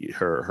that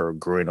her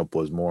growing up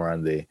was more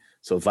on the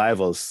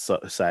survival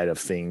side of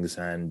things,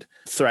 and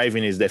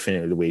thriving is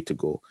definitely the way to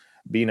go.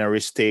 Being a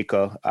risk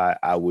taker,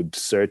 I would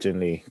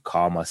certainly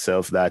call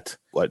myself that,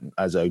 but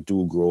as I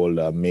do grow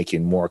older,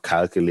 making more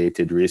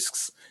calculated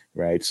risks,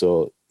 right?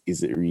 So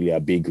is it really a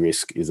big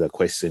risk is a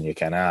question you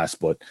can ask,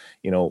 but,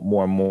 you know,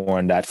 more and more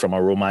on that from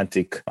a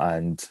romantic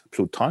and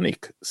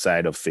platonic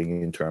side of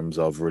things in terms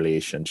of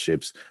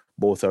relationships.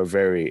 Both are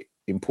very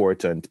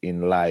important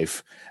in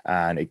life,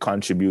 and it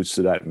contributes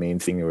to that main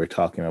thing we were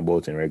talking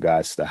about in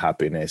regards to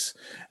happiness.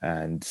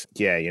 And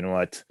yeah, you know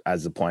what,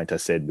 as the point I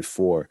said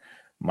before,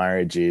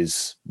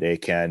 marriages, they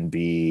can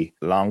be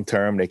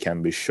long-term, they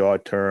can be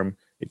short-term,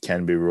 it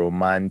can be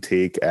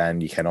romantic,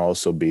 and you can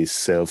also be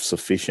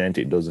self-sufficient.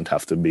 It doesn't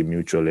have to be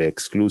mutually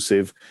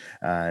exclusive.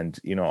 And,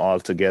 you know,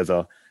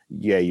 altogether,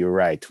 yeah, you're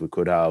right, we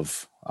could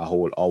have a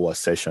whole hour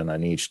session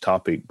on each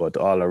topic, but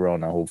all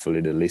around, and hopefully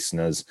the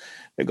listeners,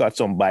 they got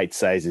some bite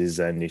sizes.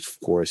 And of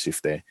course,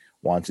 if they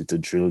wanted to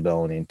drill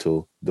down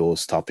into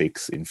those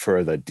topics in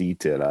further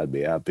detail, I'd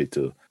be happy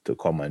to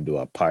come and do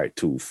a part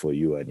 2 for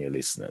you and your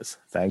listeners.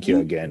 Thank you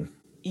again.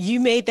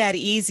 You made that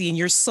easy, and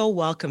you're so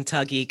welcome,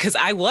 Tuggy, because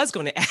I was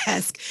going to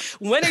ask,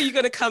 when are you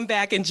going to come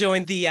back and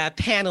join the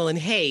panel? And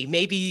hey,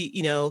 maybe,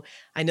 you know,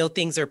 I know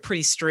things are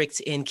pretty strict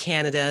in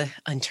Canada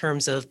in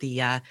terms of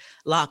the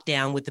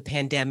lockdown with the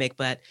pandemic,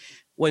 but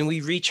when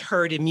we reach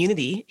herd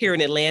immunity here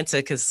in Atlanta,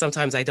 because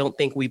sometimes I don't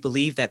think we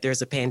believe that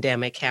there's a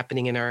pandemic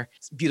happening in our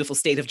beautiful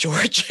state of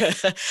Georgia.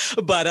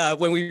 But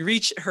when we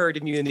reach herd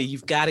immunity,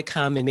 you've got to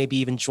come and maybe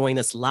even join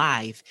us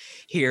live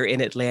here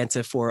in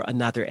Atlanta for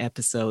another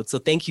episode. So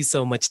thank you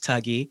so much,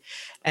 Tuggy.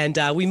 And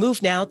we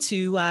move now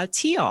to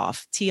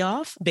Tiof.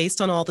 Tiof,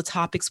 based on all the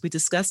topics we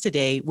discussed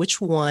today, which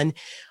one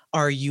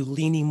are you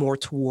leaning more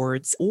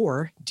towards,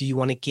 or do you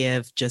want to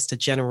give just a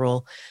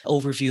general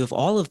overview of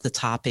all of the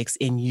topics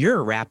in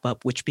your wrap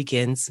up, which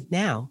begins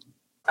now?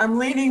 I'm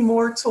leaning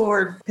more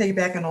toward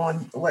piggybacking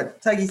on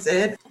what Tuggy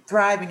said,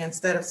 thriving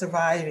instead of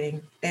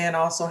surviving, and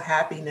also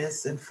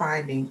happiness and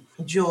finding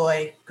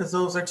joy, because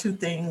those are two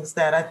things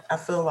that I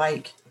feel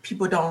like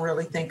people don't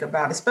really think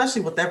about,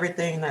 especially with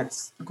everything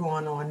that's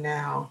going on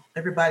now.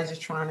 Everybody's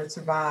just trying to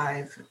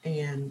survive,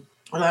 and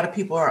a lot of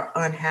people are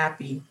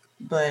unhappy,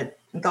 but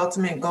the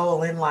ultimate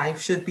goal in life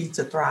should be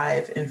to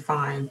thrive and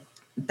find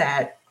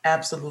that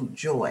absolute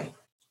joy.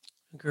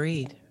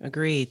 Agreed.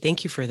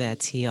 Thank you for that,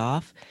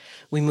 Tiof.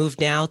 We move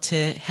now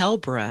to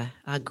Helbra.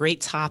 Great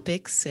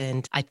topics,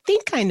 and I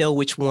think I know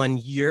which one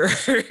you're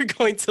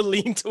going to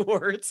lean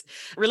towards: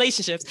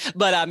 relationships.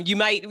 But you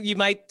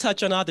might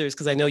touch on others,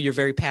 because I know you're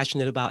very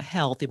passionate about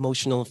health,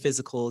 emotional and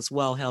physical as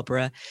well,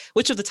 Helbra.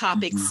 Which of the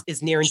topics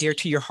is near and dear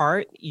to your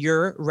heart?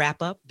 Your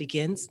wrap up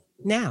begins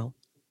now.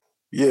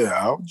 Yeah,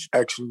 I'll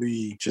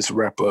actually just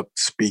wrap up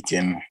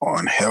speaking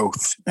on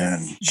health,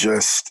 and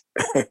just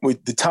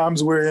with the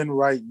times we're in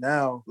right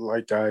now,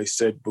 like I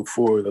said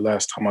before, the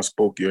last time I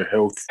spoke, your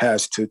health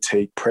has to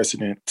take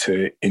precedent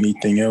to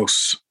anything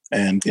else.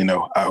 And, you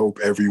know, I hope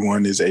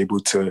everyone is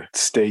able to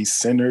stay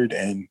centered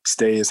and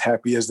stay as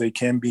happy as they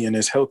can be and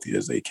as healthy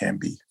as they can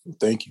be.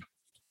 Thank you.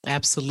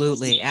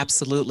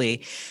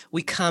 Absolutely.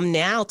 We come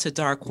now to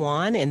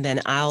Darkwon, and then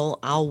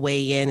I'll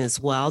weigh in as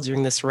well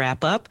during this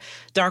wrap up.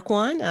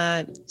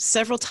 Darkwon,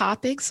 several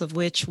topics of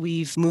which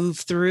we've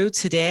moved through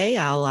today.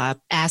 I'll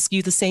ask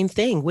you the same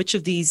thing. Which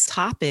of these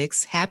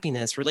topics,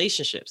 happiness,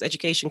 relationships,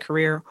 education,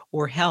 career,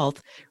 or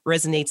health,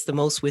 resonates the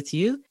most with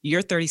you?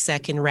 Your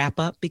 30-second wrap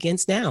up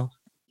begins now.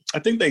 I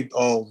think they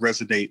all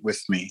resonate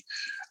with me.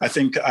 I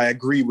think I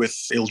agree with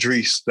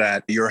Ildris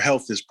that your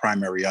health is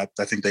primary. I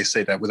think they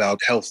say that without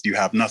health, you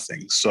have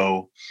nothing.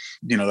 So,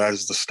 that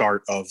is the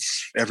start of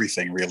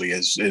everything really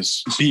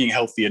is being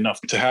healthy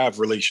enough to have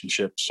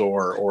relationships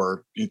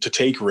or to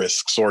take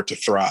risks or to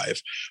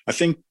thrive. I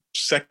think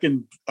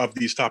second of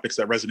these topics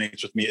that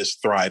resonates with me is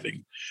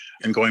thriving.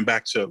 And going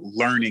back to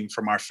learning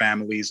from our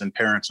families and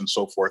parents and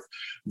so forth,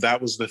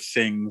 that was the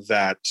thing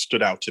that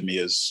stood out to me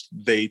is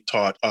they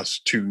taught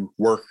us to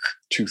work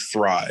to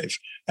thrive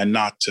and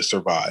not to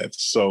survive.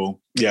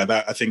 So yeah,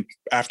 that I think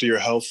after your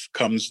health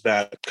comes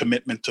that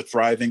commitment to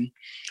thriving.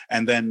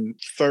 And then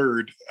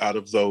third out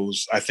of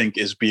those, I think,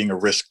 is being a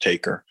risk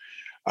taker.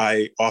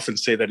 I often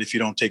say that if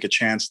you don't take a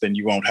chance, then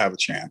you won't have a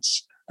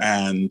chance.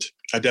 And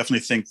I definitely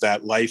think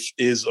that life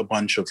is a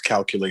bunch of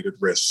calculated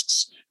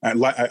risks.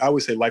 And I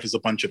always say life is a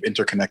bunch of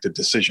interconnected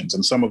decisions,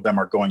 and some of them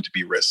are going to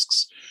be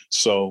risks.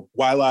 So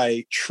while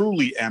I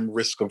truly am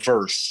risk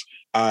averse,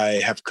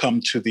 I have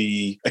come to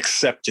the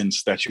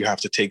acceptance that you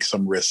have to take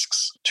some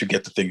risks to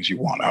get the things you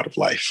want out of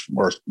life,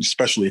 or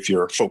especially if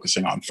you're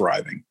focusing on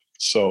thriving.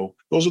 So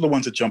those are the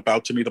ones that jump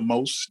out to me the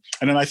most.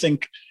 And then I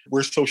think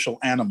we're social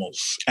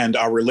animals, and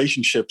our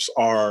relationships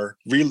are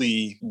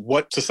really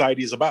what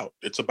society is about.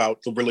 It's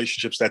about the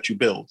relationships that you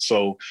build.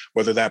 So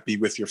whether that be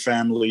with your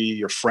family,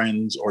 your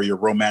friends, or your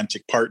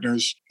romantic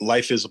partners,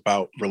 life is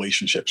about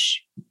relationships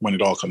when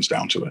it all comes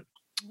down to it.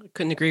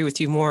 Couldn't agree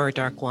with you more,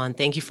 Darkwon.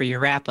 Thank you for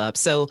your wrap up.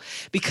 So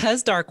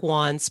because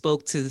Darkwon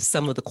spoke to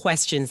some of the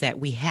questions that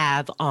we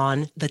have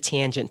on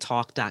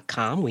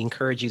thetangenttalk.com, we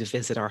encourage you to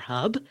visit our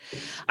hub.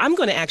 I'm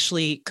going to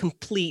actually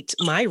complete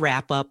my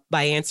wrap up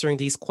by answering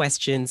these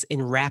questions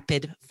in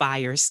rapid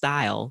fire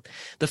style.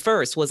 The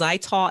first, was I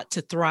taught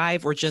to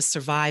thrive or just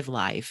survive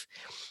life?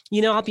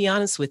 I'll be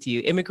honest with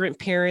you, immigrant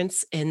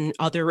parents and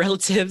other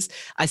relatives,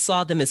 I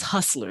saw them as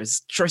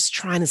hustlers, just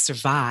trying to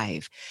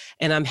survive.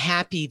 And I'm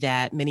happy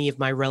that many of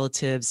my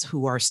relatives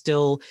who are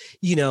still,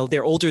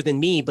 they're older than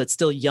me, but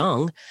still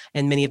young,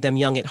 and many of them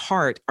young at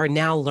heart, are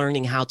now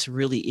learning how to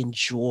really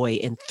enjoy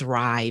and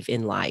thrive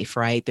in life,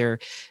 right?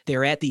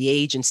 They're at the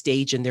age and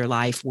stage in their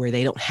life where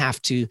they don't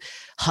have to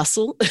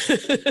hustle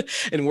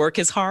and work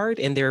as hard,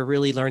 and they're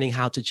really learning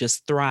how to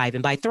just thrive.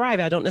 And by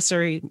thrive, I don't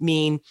necessarily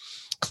mean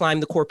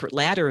climb the corporate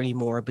ladder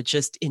anymore, but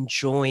just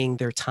enjoying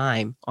their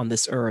time on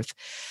this earth.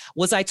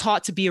 Was I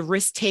taught to be a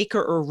risk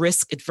taker or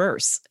risk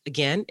adverse?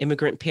 Again,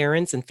 immigrant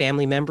parents and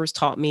family members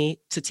taught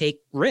me to take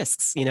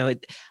risks.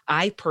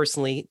 I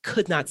personally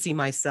could not see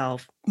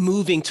myself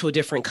moving to a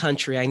different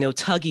country. I know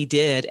Tuggy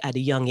did at a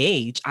young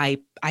age. I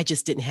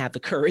just didn't have the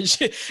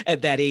courage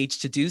at that age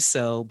to do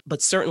so.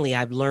 But certainly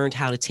I've learned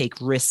how to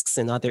take risks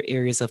in other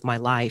areas of my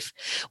life.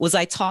 Was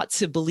I taught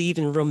to believe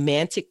in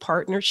romantic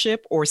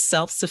partnership or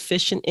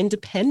self-sufficient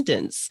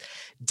independence?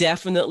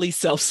 Definitely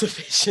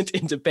self-sufficient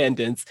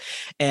independence.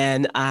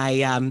 And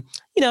I've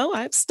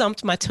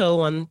stumped my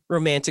toe on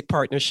romantic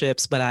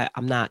partnerships, but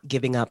I'm not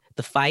giving up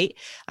the fight.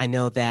 I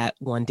know that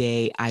one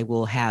day I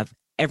will have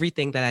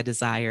everything that I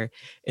desire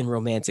in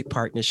romantic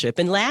partnership.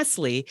 And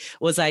lastly,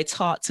 was I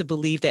taught to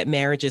believe that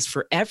marriage is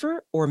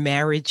forever or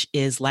marriage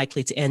is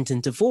likely to end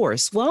in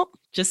divorce? Well,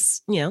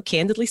 just,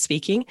 candidly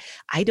speaking,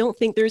 I don't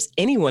think there's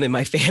anyone in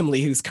my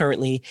family who's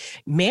currently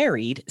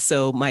married.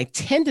 So my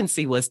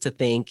tendency was to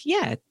think,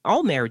 yeah,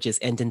 all marriages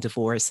end in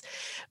divorce.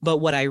 But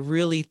what I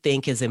really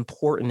think is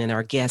important, and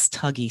our guest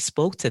Tuggy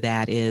spoke to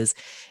that, is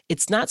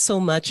it's not so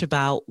much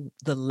about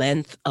the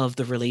length of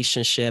the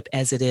relationship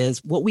as it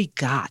is what we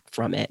got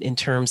from it in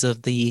terms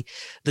of the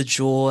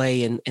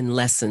joy and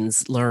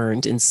lessons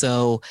learned. And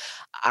so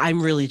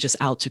I'm really just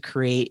out to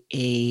create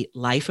a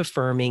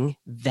life-affirming,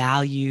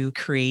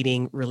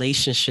 value-creating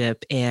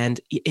relationship.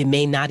 And it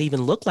may not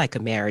even look like a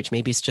marriage.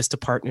 Maybe it's just a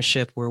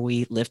partnership where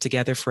we live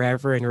together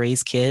forever and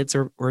raise kids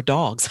or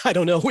dogs. I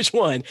don't know which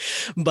one.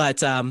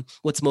 But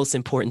what's most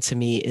important to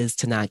me is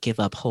to not give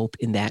up hope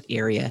in that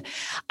area.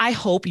 I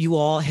hope you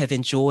all have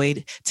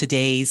enjoyed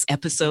today's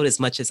episode as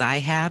much as I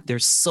have.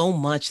 There's so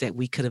much that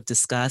we could have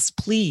discussed.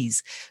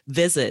 Please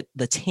visit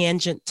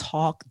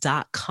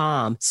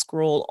thetangenttalk.com.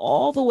 Scroll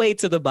all the way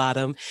to the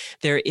bottom.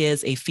 There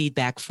is a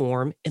feedback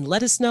form, and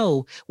let us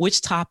know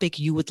which topic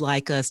you would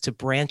like us to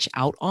branch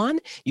out on.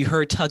 You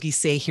heard Tuggy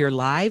say here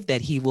live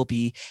that he will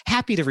be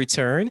happy to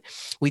return.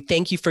 We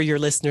thank you for your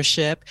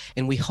listenership,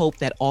 and we hope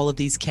that all of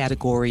these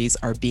categories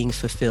are being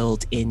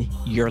fulfilled in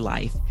your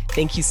life.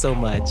 Thank you so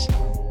much.